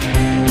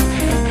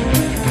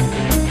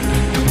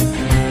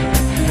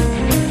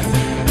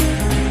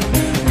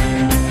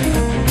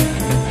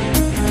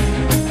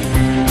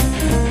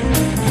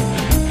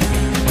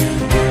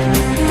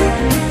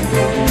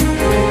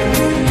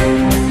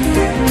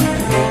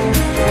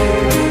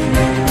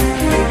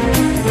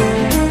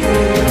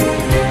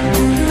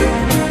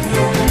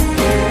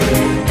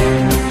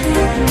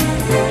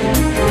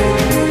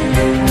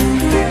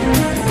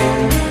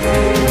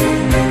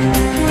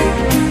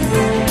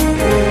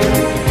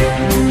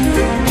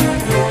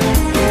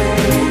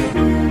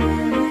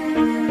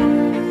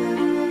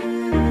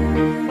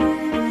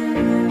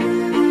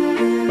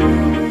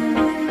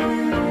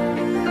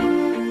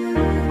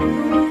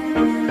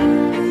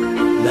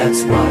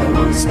 That's why I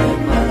want to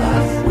spend my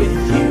life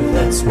with you.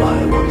 That's why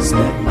I want to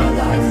spend my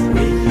life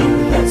with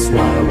you. That's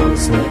why I want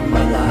to spend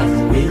my life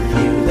with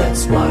you.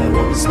 That's why I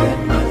want to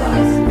spend my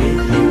life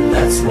with you.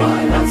 That's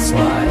why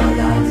my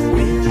life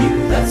with you.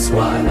 that's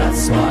why I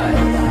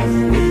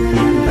love with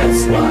you.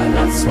 That's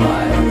why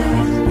I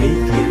love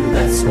with you.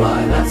 That's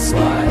why I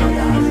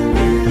love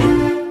with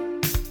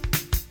you.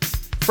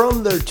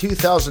 From their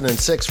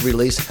 2006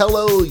 release,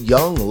 Hello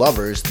Young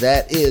Lovers,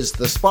 that is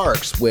The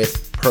Sparks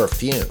with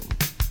Perfume.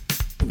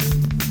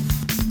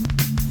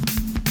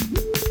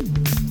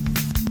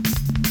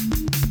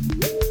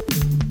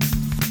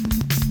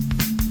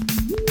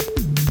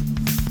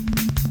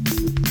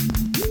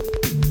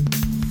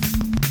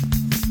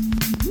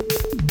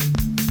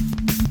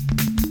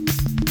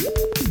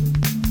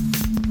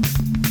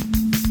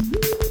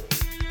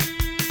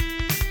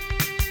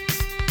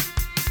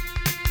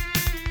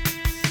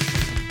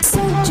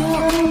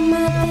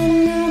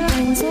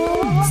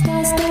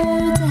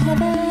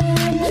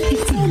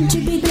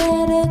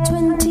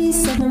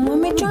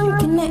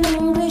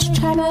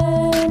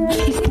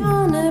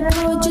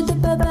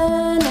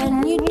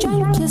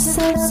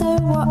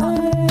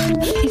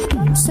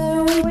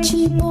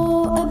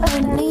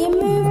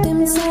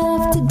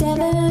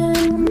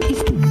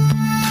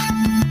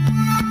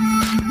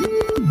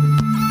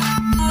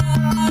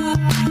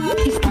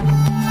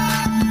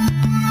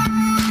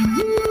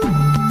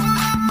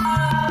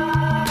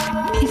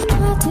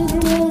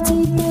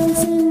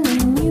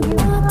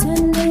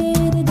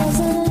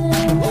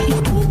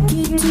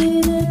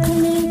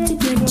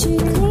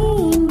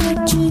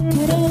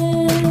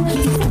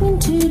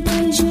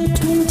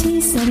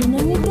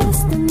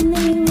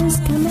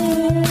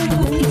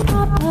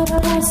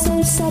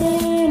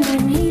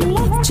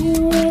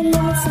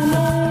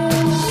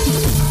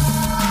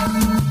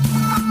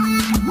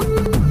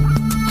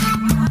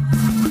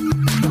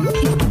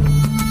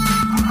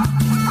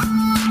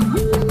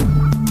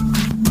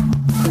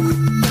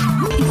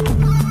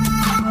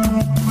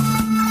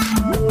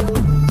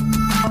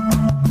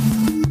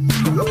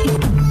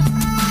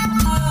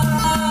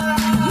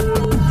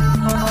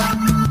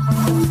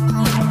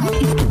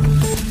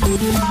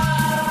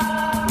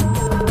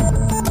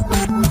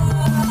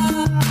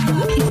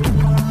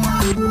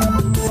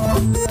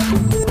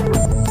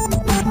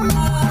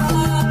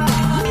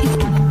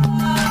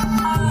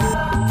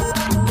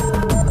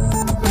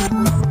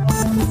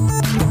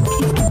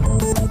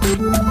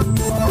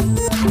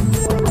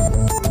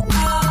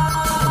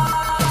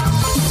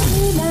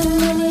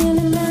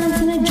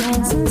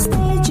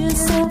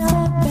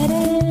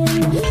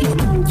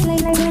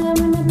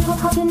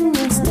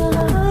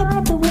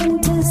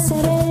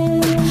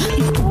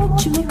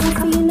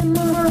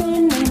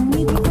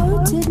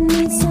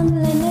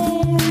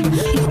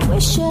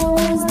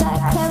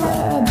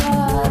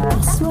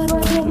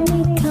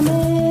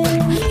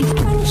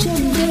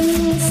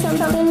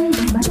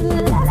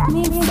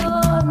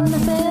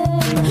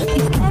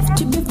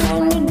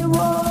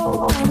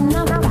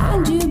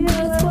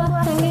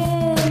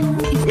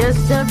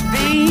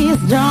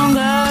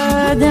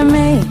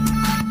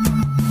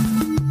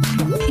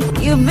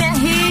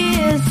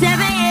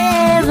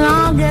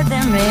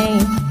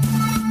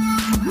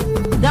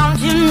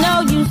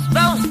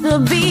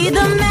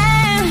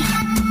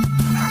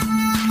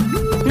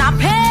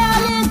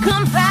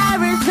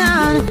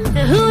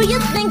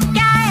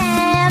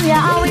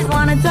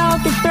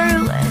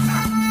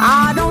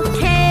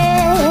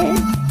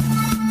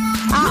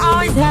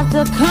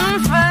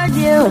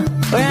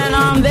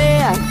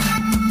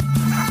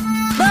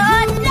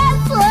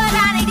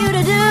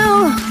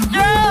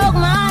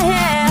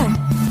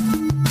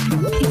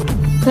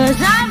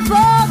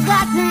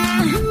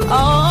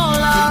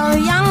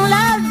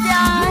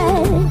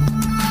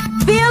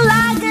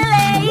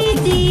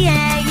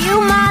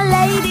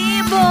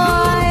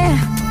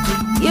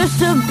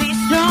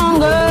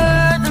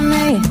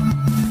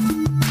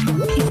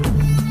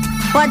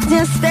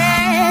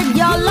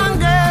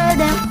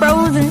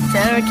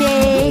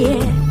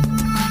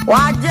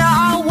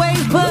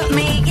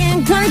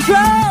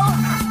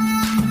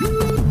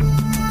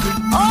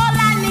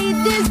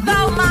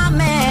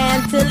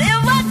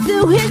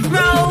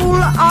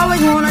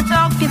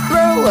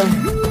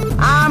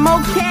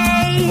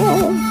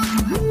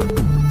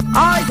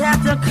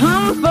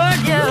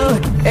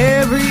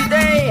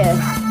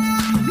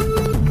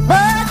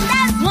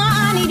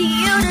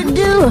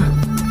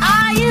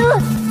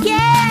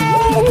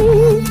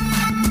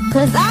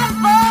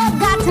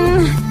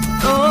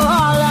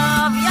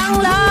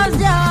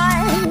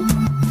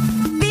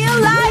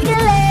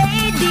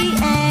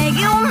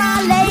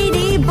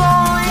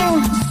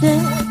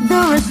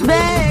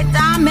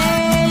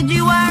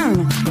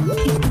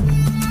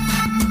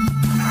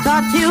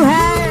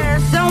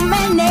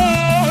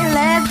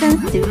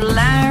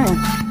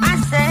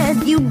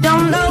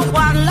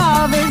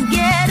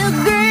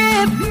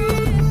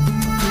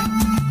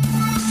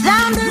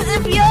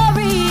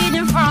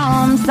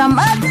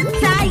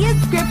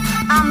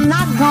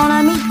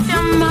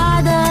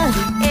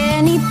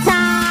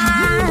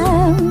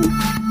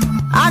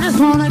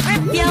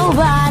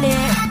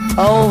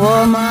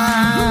 Over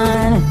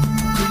mine.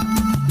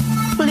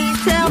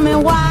 Please tell me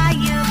why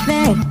you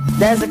think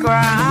there's a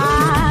crime.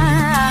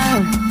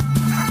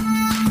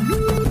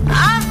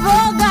 I've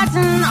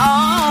forgotten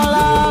all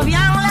of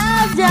young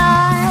love's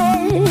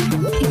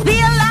joy.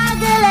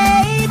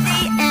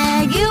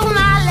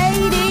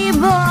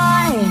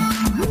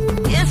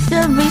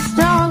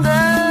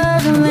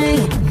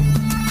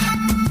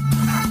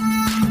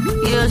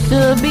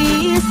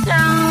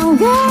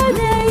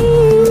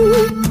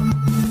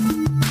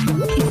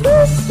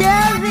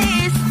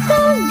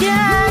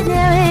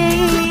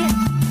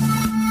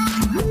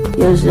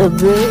 a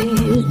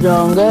bit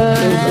stronger,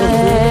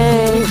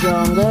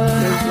 stronger.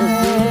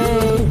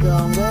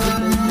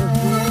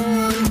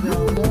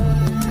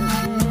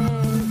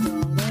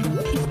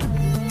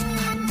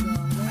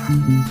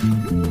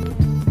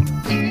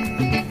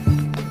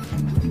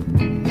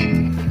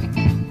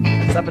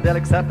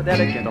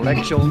 Sapodelic,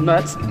 intellectual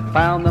nuts.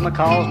 Found them a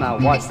cause, now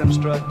watch them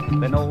strut.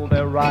 They know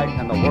they're right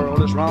and the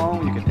world is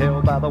wrong. You can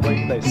tell by the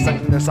way they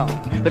sing their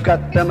song. They've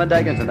got them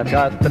medallions and they've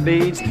got the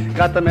beads.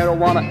 Got the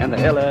marijuana and the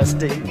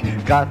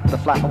LSD. Got the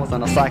flowers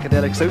and a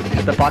psychedelic suit.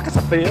 Their pockets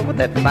are filled with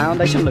that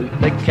foundation loot.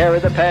 They carry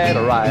the pad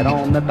right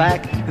on their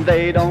back. And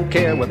they don't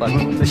care with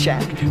whom they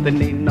shack. They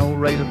need no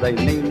razor, they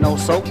need no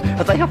soap.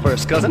 They are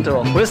first cousin to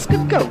a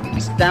whiskered goat.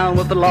 It's down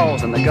with the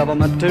laws and the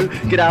government too.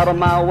 Get out of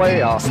my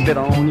way, I'll spit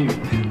on you.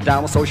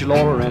 Down with social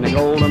order and a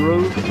golden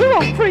rule. We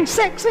want free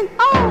sex in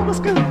all the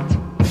schools.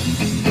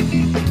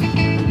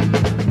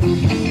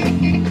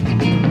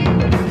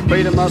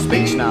 Freedom of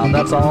speech, now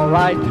that's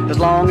alright, as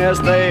long as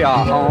they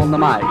are on the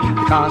mic.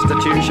 The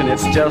Constitution,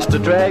 it's just a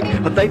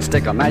drag, but they'd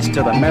stick a match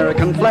to the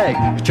American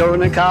flag.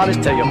 Children in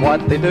college tell you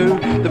what they do.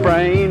 The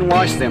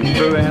brainwash them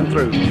through and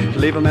through.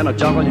 Leave them in a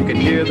jungle, you can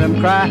hear them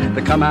cry.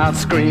 They come out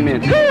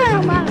screaming, who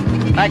am I?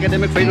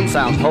 Academic freedom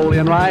sounds holy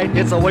and right.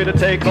 It's a way to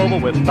take over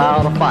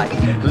without a fight.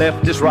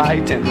 Left is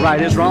right and right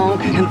is wrong,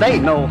 and they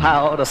know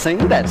how to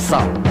sing that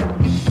song.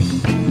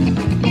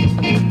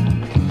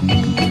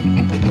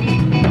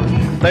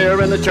 They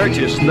are in the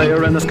churches, they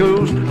are in the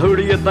schools. Who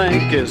do you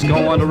think is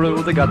going to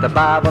rule? They got the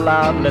Bible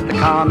out, let the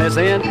commies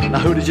in. Now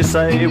who did you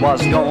say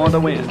was going to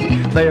win?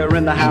 They are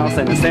in the House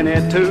and the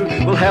Senate too.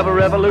 We'll have a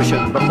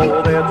revolution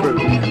before they're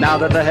through. Now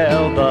that they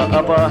held the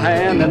upper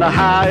hand in the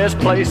highest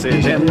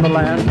places in the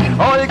land.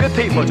 All you good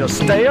people just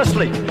stay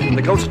asleep.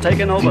 The ghosts are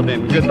taking over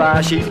them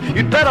goodbye sheep.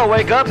 You'd better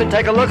wake up and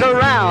take a look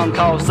around,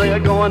 cause they are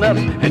going up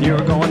and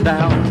you're going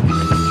down.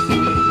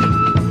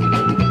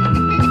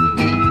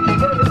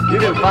 You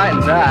can fight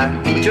and die,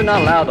 but you're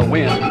not allowed to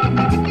win.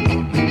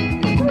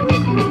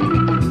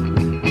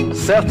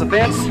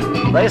 Self-defense,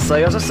 they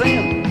say, is a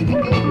sin.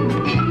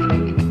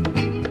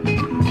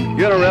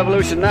 You're in a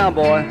revolution now,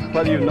 boy,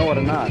 whether you know it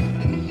or not.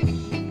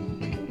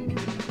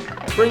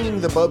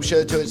 Bringing the Bopst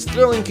Show to its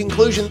thrilling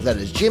conclusion, that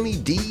is Jimmy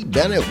D.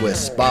 Bennett with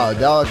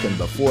Spiodelic, and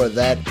before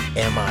that,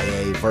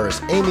 MIA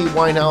vs. Amy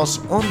Winehouse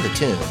on the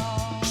tune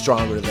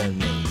Stronger Than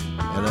Me.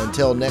 And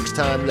until next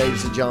time,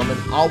 ladies and gentlemen,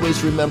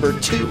 always remember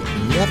to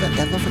never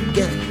ever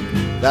forget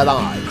that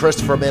I,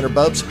 Christopher Maynard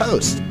Bopst,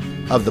 host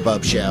of The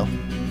Bopst Show,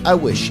 I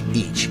wish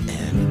each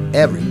and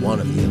every one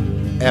of you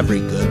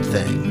every good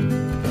thing.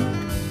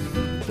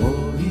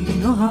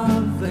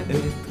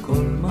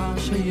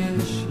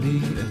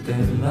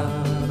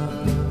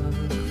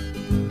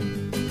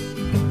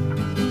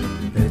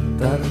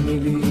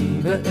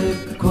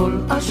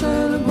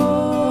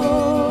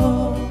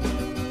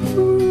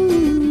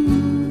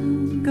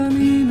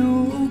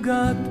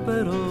 עוגת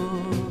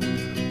פירות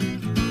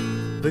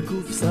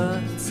בקופסת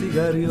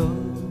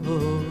סיגריות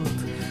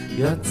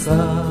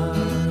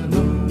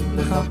יצאנו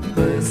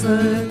לחפש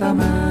את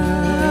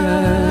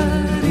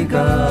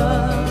אמריקה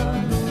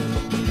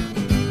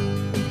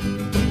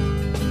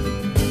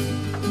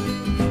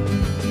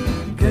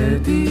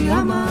קטי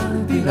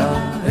אמרתי לה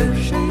איך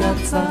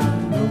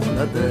שיצאנו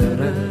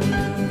לדרך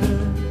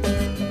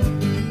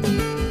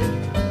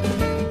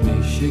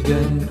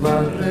מישיגן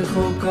כבר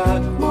רחוקה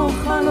כמו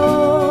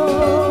חלום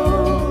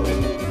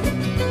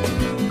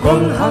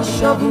כל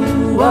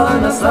השבוע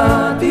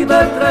נסעתי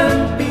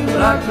בטרמפים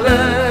רק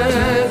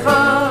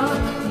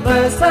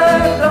לחפש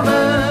את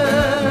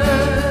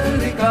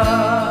אמריקה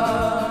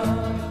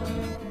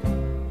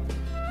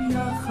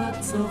יחד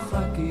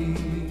צוחקים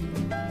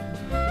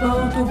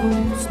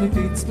באוטובוס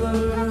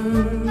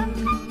מפיטסבורג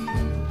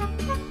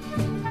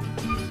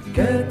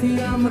קטי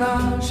אמרה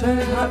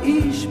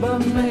שהאיש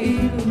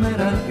במעיל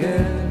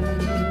מרגל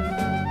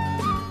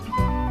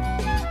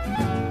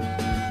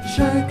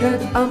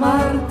שקט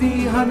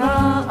אמרתי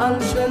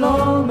הנעל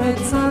שלו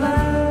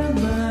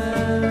מצלמת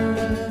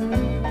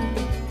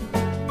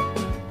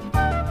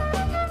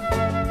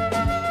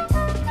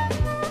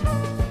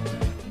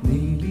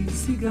תני לי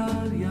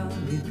סיגריה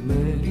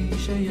נדמה לי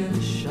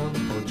שיש שם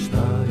עוד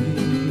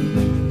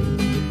שתיים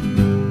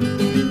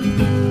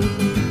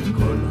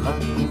כל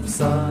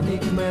הקופסה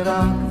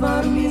נגמרה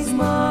כבר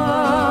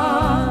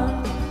מזמן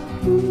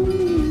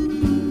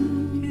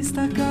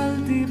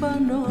הסתכלתי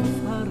בנוף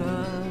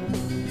הרץ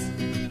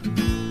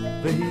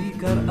והיא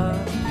קראה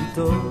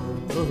איתו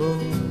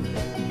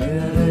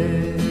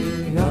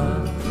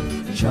בירח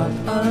שט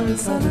על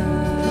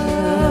צלע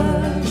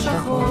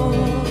שחור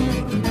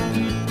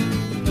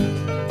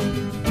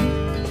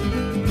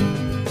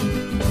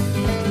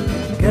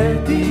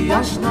קטי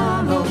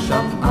ישנה לא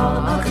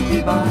שמעה אך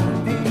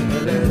דיברתי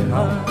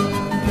אליה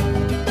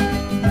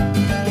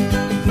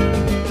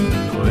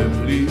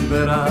כואב לי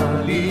ורע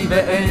לי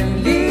ואין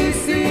לי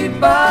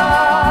סיבה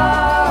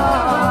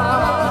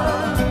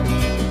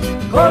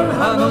כל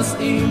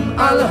הנוסעים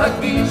על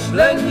הכביש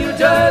לניו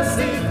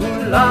ג'רזי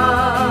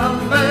כולם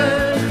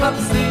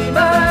מחפשים